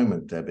at the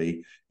moment,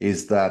 Debbie,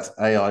 is that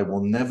AI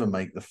will never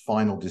make the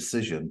final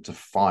decision to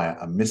fire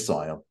a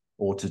missile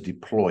or to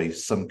deploy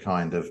some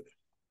kind of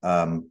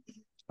bomb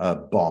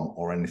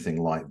or anything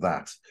like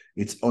that.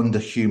 It's under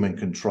human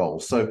control.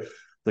 So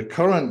the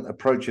current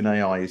approach in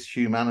AI is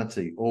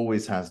humanity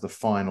always has the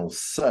final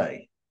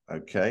say,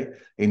 okay,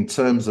 in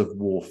terms of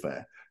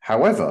warfare.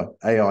 However,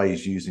 AI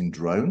is using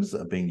drones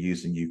that are being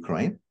used in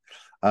Ukraine.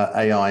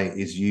 AI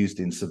is used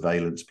in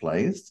surveillance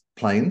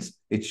planes.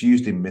 It's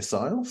used in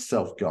missiles,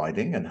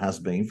 self-guiding, and has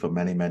been for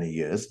many, many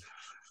years.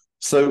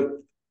 So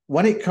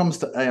when it comes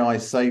to AI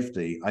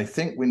safety, I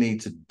think we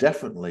need to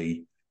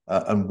definitely,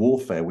 and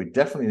warfare, we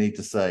definitely need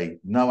to say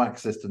no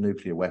access to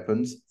nuclear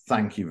weapons.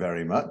 Thank you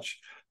very much.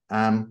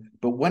 But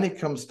when it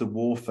comes to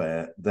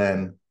warfare,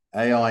 then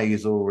AI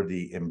is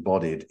already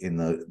embodied in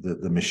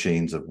the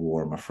machines of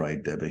war, I'm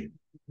afraid, Debbie.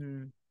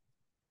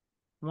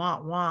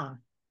 Wah, wah.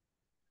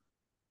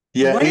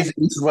 Yeah,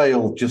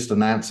 Israel just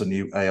announced a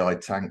new AI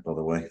tank, by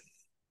the way.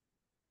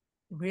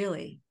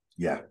 Really?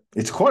 Yeah,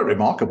 it's quite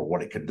remarkable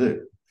what it can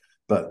do.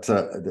 But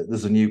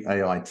there's a new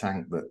AI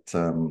tank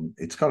that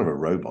it's kind of a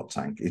robot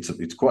tank.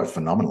 It's quite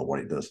phenomenal what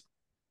it does.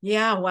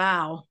 Yeah,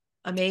 wow.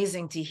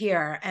 Amazing to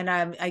hear. And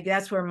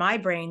that's where my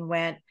brain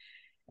went,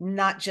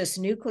 not just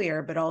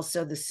nuclear, but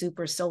also the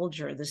super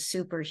soldier, the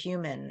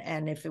superhuman.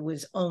 And if it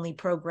was only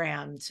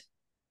programmed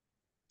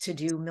to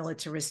do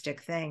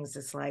militaristic things,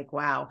 it's like,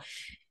 wow.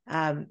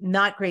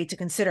 Not great to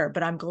consider,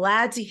 but I'm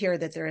glad to hear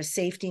that there are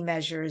safety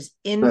measures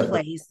in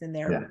place and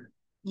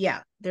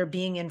they're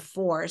being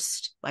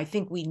enforced. I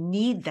think we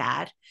need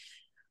that.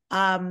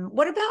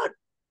 What about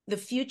the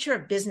future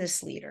of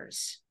business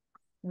leaders?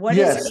 What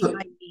does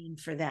AI mean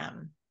for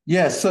them?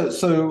 Yeah,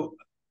 so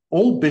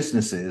all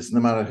businesses, no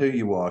matter who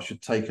you are,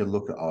 should take a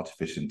look at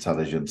artificial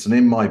intelligence. And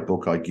in my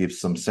book, I give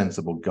some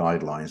sensible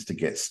guidelines to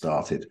get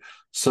started,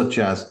 such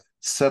as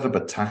set up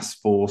a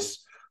task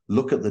force,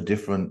 look at the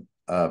different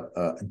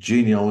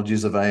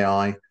genealogies of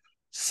AI,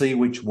 see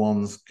which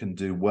ones can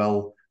do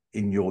well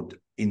in your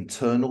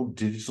internal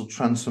digital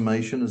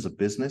transformation as a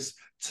business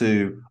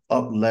to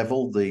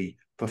up-level the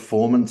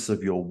performance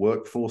of your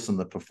workforce and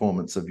the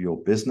performance of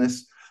your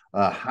business.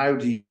 How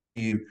do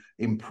you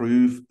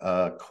improve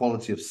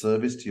quality of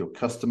service to your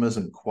customers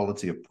and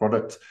quality of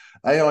product?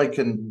 AI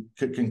can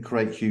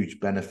create huge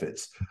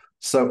benefits.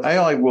 So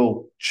AI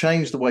will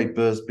change the way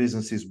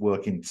businesses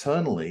work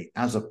internally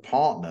as a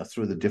partner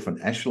through the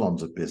different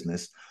echelons of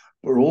business,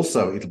 but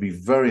also it'll be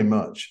very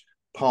much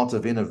part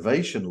of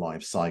innovation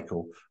life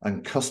cycle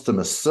and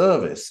customer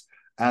service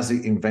as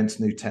it invents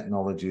new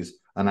technologies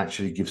and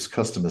actually gives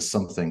customers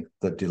something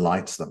that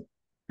delights them.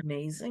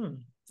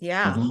 Amazing.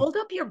 Yeah. Hold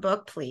up your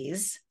book,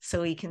 please,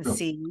 so we can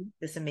see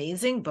this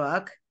amazing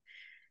book.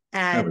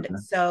 And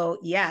so,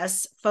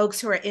 yes, folks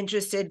who are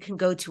interested can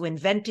go to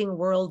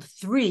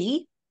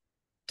inventingworld3.com.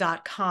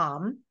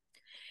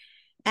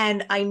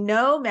 And I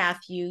know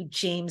Matthew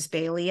James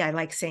Bailey, I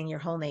like saying your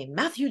whole name,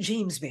 Matthew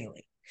James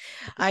Bailey.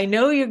 I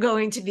know you're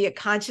going to be at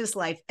Conscious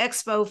Life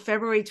Expo,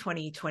 February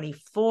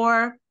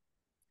 2024.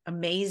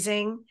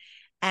 Amazing.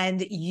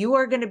 And you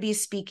are going to be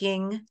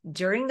speaking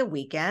during the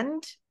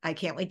weekend. I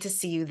can't wait to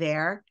see you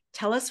there.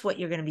 Tell us what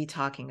you're going to be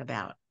talking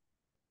about.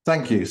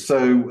 Thank you.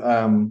 So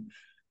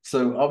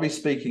I'll be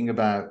speaking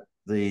about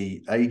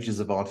the ages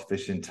of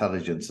artificial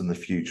intelligence and the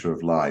future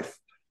of life.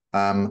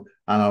 And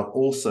I'll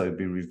also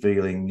be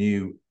revealing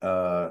new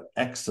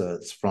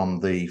excerpts from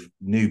the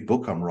new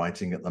book I'm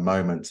writing at the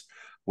moment,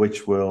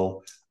 which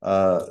will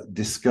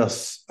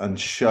discuss and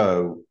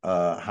show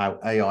how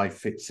AI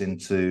fits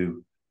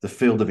into the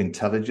field of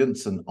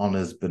intelligence and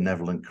honors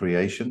benevolent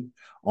creation,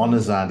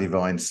 honors our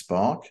divine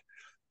spark,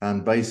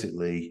 and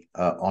basically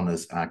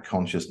honors our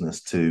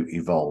consciousness to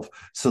evolve.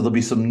 So there'll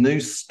be some new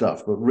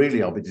stuff, but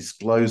really I'll be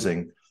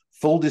disclosing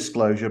full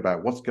disclosure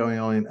about what's going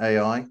on in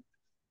AI,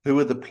 who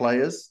are the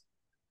players,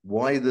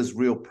 why there's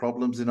real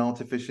problems in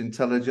artificial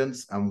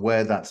intelligence and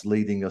where that's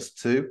leading us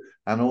to,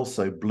 and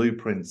also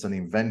blueprints and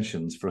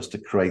inventions for us to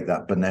create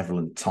that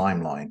benevolent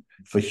timeline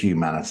for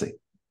humanity.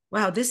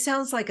 Wow, this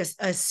sounds like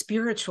a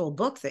spiritual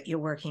book that you're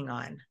working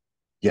on.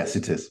 Yes,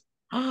 it is.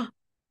 Oh,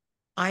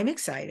 I'm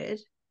excited.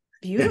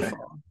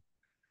 Beautiful.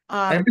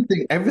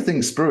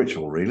 Everything's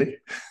spiritual, really.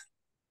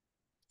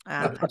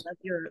 I love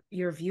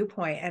your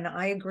viewpoint, and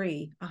I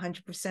agree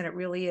 100%. It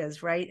really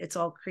is, right? It's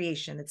all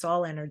creation. It's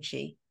all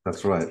energy.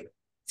 That's right.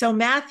 So,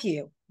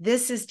 Matthew,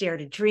 this is Dare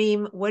to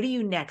Dream. What do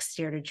you next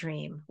Dare to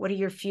Dream? What are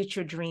your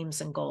future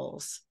dreams and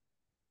goals?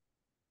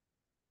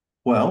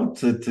 Well,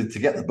 to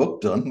get the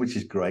book done, which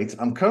is great,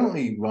 I'm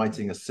currently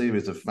writing a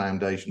series of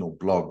foundational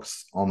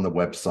blogs on the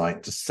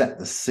website to set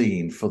the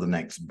scene for the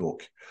next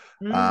book.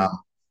 Mm.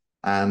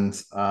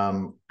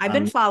 I've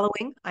been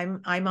following.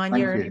 I'm on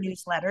your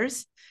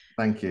newsletters.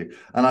 Thank you.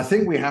 And I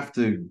think we have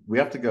to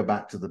go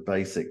back to the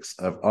basics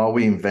of, are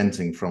we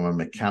inventing from a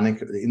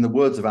mechanical, in the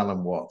words of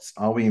Alan Watts,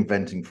 are we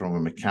inventing from a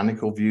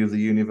mechanical view of the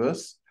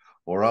universe?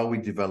 Or are we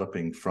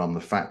developing from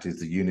the fact is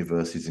the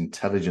universe is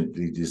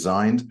intelligently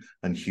designed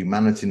and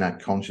humanity in our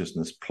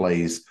consciousness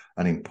plays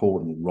an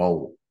important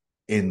role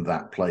in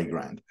that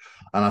playground?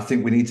 And I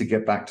think we need to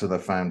get back to the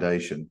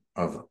foundation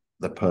of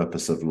the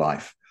purpose of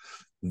life.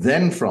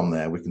 Then from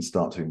there, we can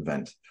start to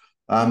invent.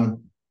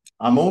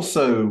 I'm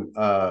also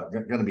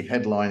going to be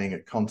headlining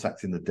at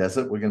Contact in the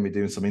Desert. We're going to be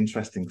doing some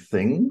interesting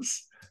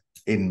things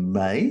in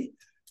May.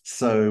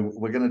 So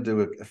we're going to do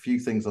a few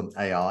things on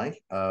AI.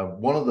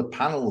 One of the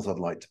panels I'd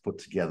like to put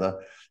together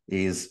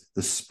is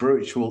the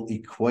spiritual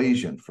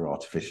equation for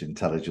artificial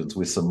intelligence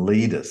with some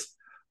leaders,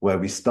 where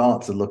we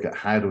start to look at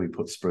how do we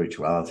put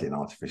spirituality in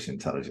artificial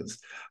intelligence,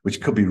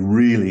 which could be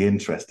really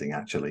interesting,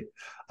 actually,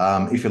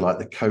 if you like,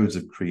 the codes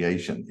of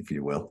creation, if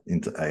you will,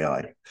 into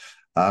AI.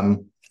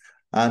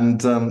 So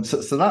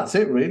that's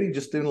it, really.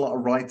 Just doing a lot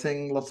of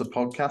writing, lots of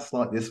podcasts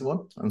like this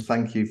one. And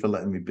thank you for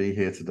letting me be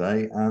here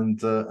today and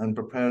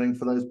preparing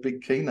for those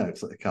big keynotes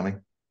that are coming.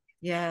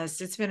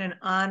 Yes, it's been an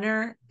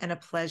honor and a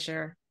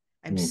pleasure.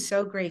 I'm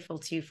so grateful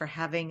to you for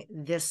having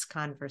this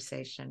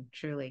conversation,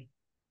 truly.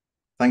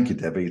 Thank you,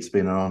 Debbie. It's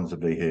been an honor to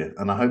be here.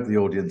 And I hope the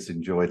audience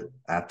enjoyed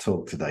our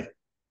talk today.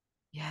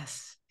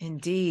 Yes,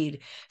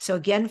 indeed. So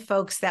again,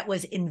 folks, that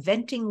was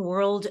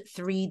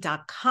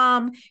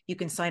inventingworld3.com. You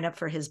can sign up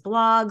for his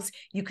blogs.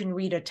 You can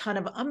read a ton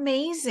of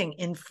amazing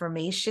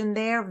information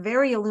there,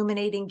 very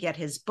illuminating. Get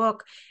his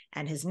book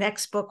and his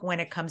next book when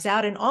it comes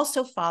out, and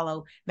also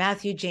follow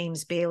Matthew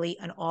James Bailey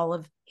and all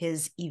of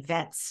his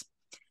events.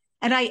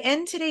 And I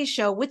end today's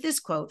show with this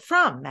quote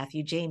from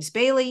Matthew James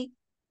Bailey.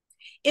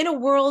 In a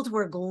world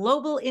where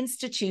global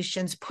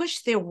institutions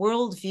push their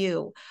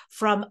worldview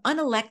from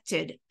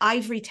unelected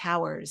ivory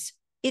towers,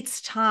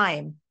 it's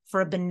time for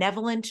a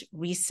benevolent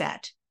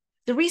reset.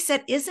 The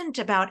reset isn't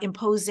about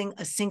imposing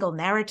a single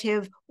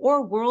narrative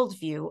or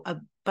worldview,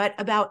 but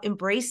about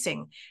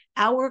embracing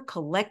our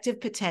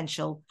collective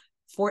potential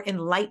for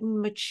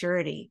enlightened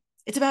maturity.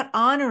 It's about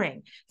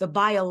honoring the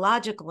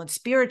biological and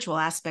spiritual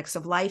aspects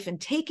of life and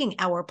taking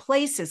our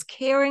place as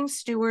caring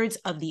stewards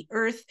of the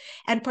earth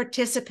and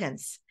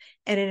participants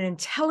in an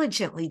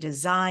intelligently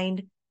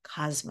designed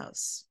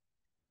cosmos.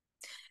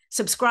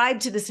 Subscribe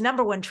to this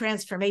 #1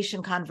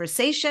 transformation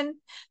conversation,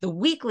 the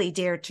weekly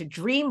Dare to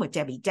Dream with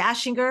Debbi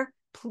Dachinger.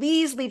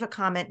 Please leave a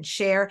comment and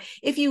share.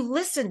 If you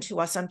listen to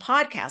us on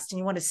podcast and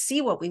you want to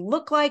see what we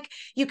look like,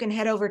 you can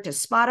head over to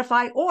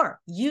Spotify or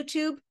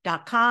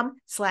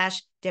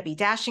youtube.com/Debbi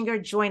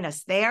Dachinger. Join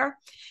us there.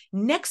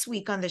 Next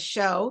week on the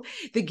show,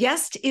 the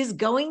guest is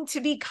going to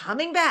be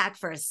coming back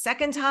for a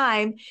second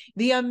time,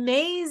 the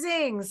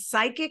amazing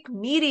psychic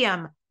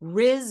medium,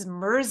 Riz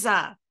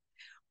Mirza.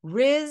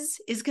 Riz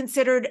is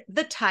considered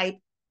the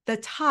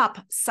top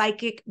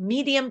psychic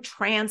medium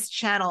trance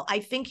channel. I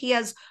think he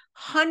has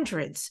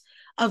hundreds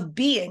of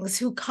beings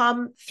who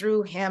come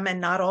through him,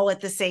 and not all at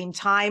the same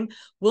time.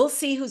 We'll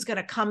see who's going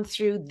to come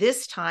through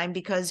this time,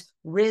 because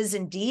Riz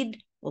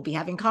indeed will be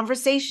having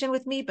conversation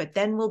with me, but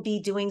then we'll be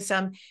doing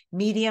some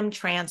medium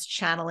trance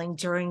channeling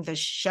during the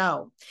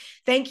show.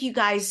 Thank you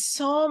guys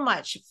so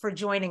much for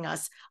joining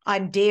us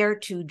on Dare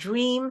to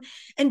Dream,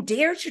 and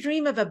dare to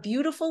dream of a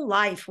beautiful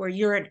life where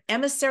you're an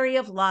emissary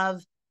of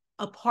love,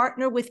 a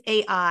partner with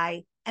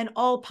AI, and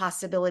all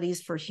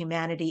possibilities for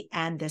humanity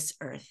and this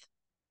earth.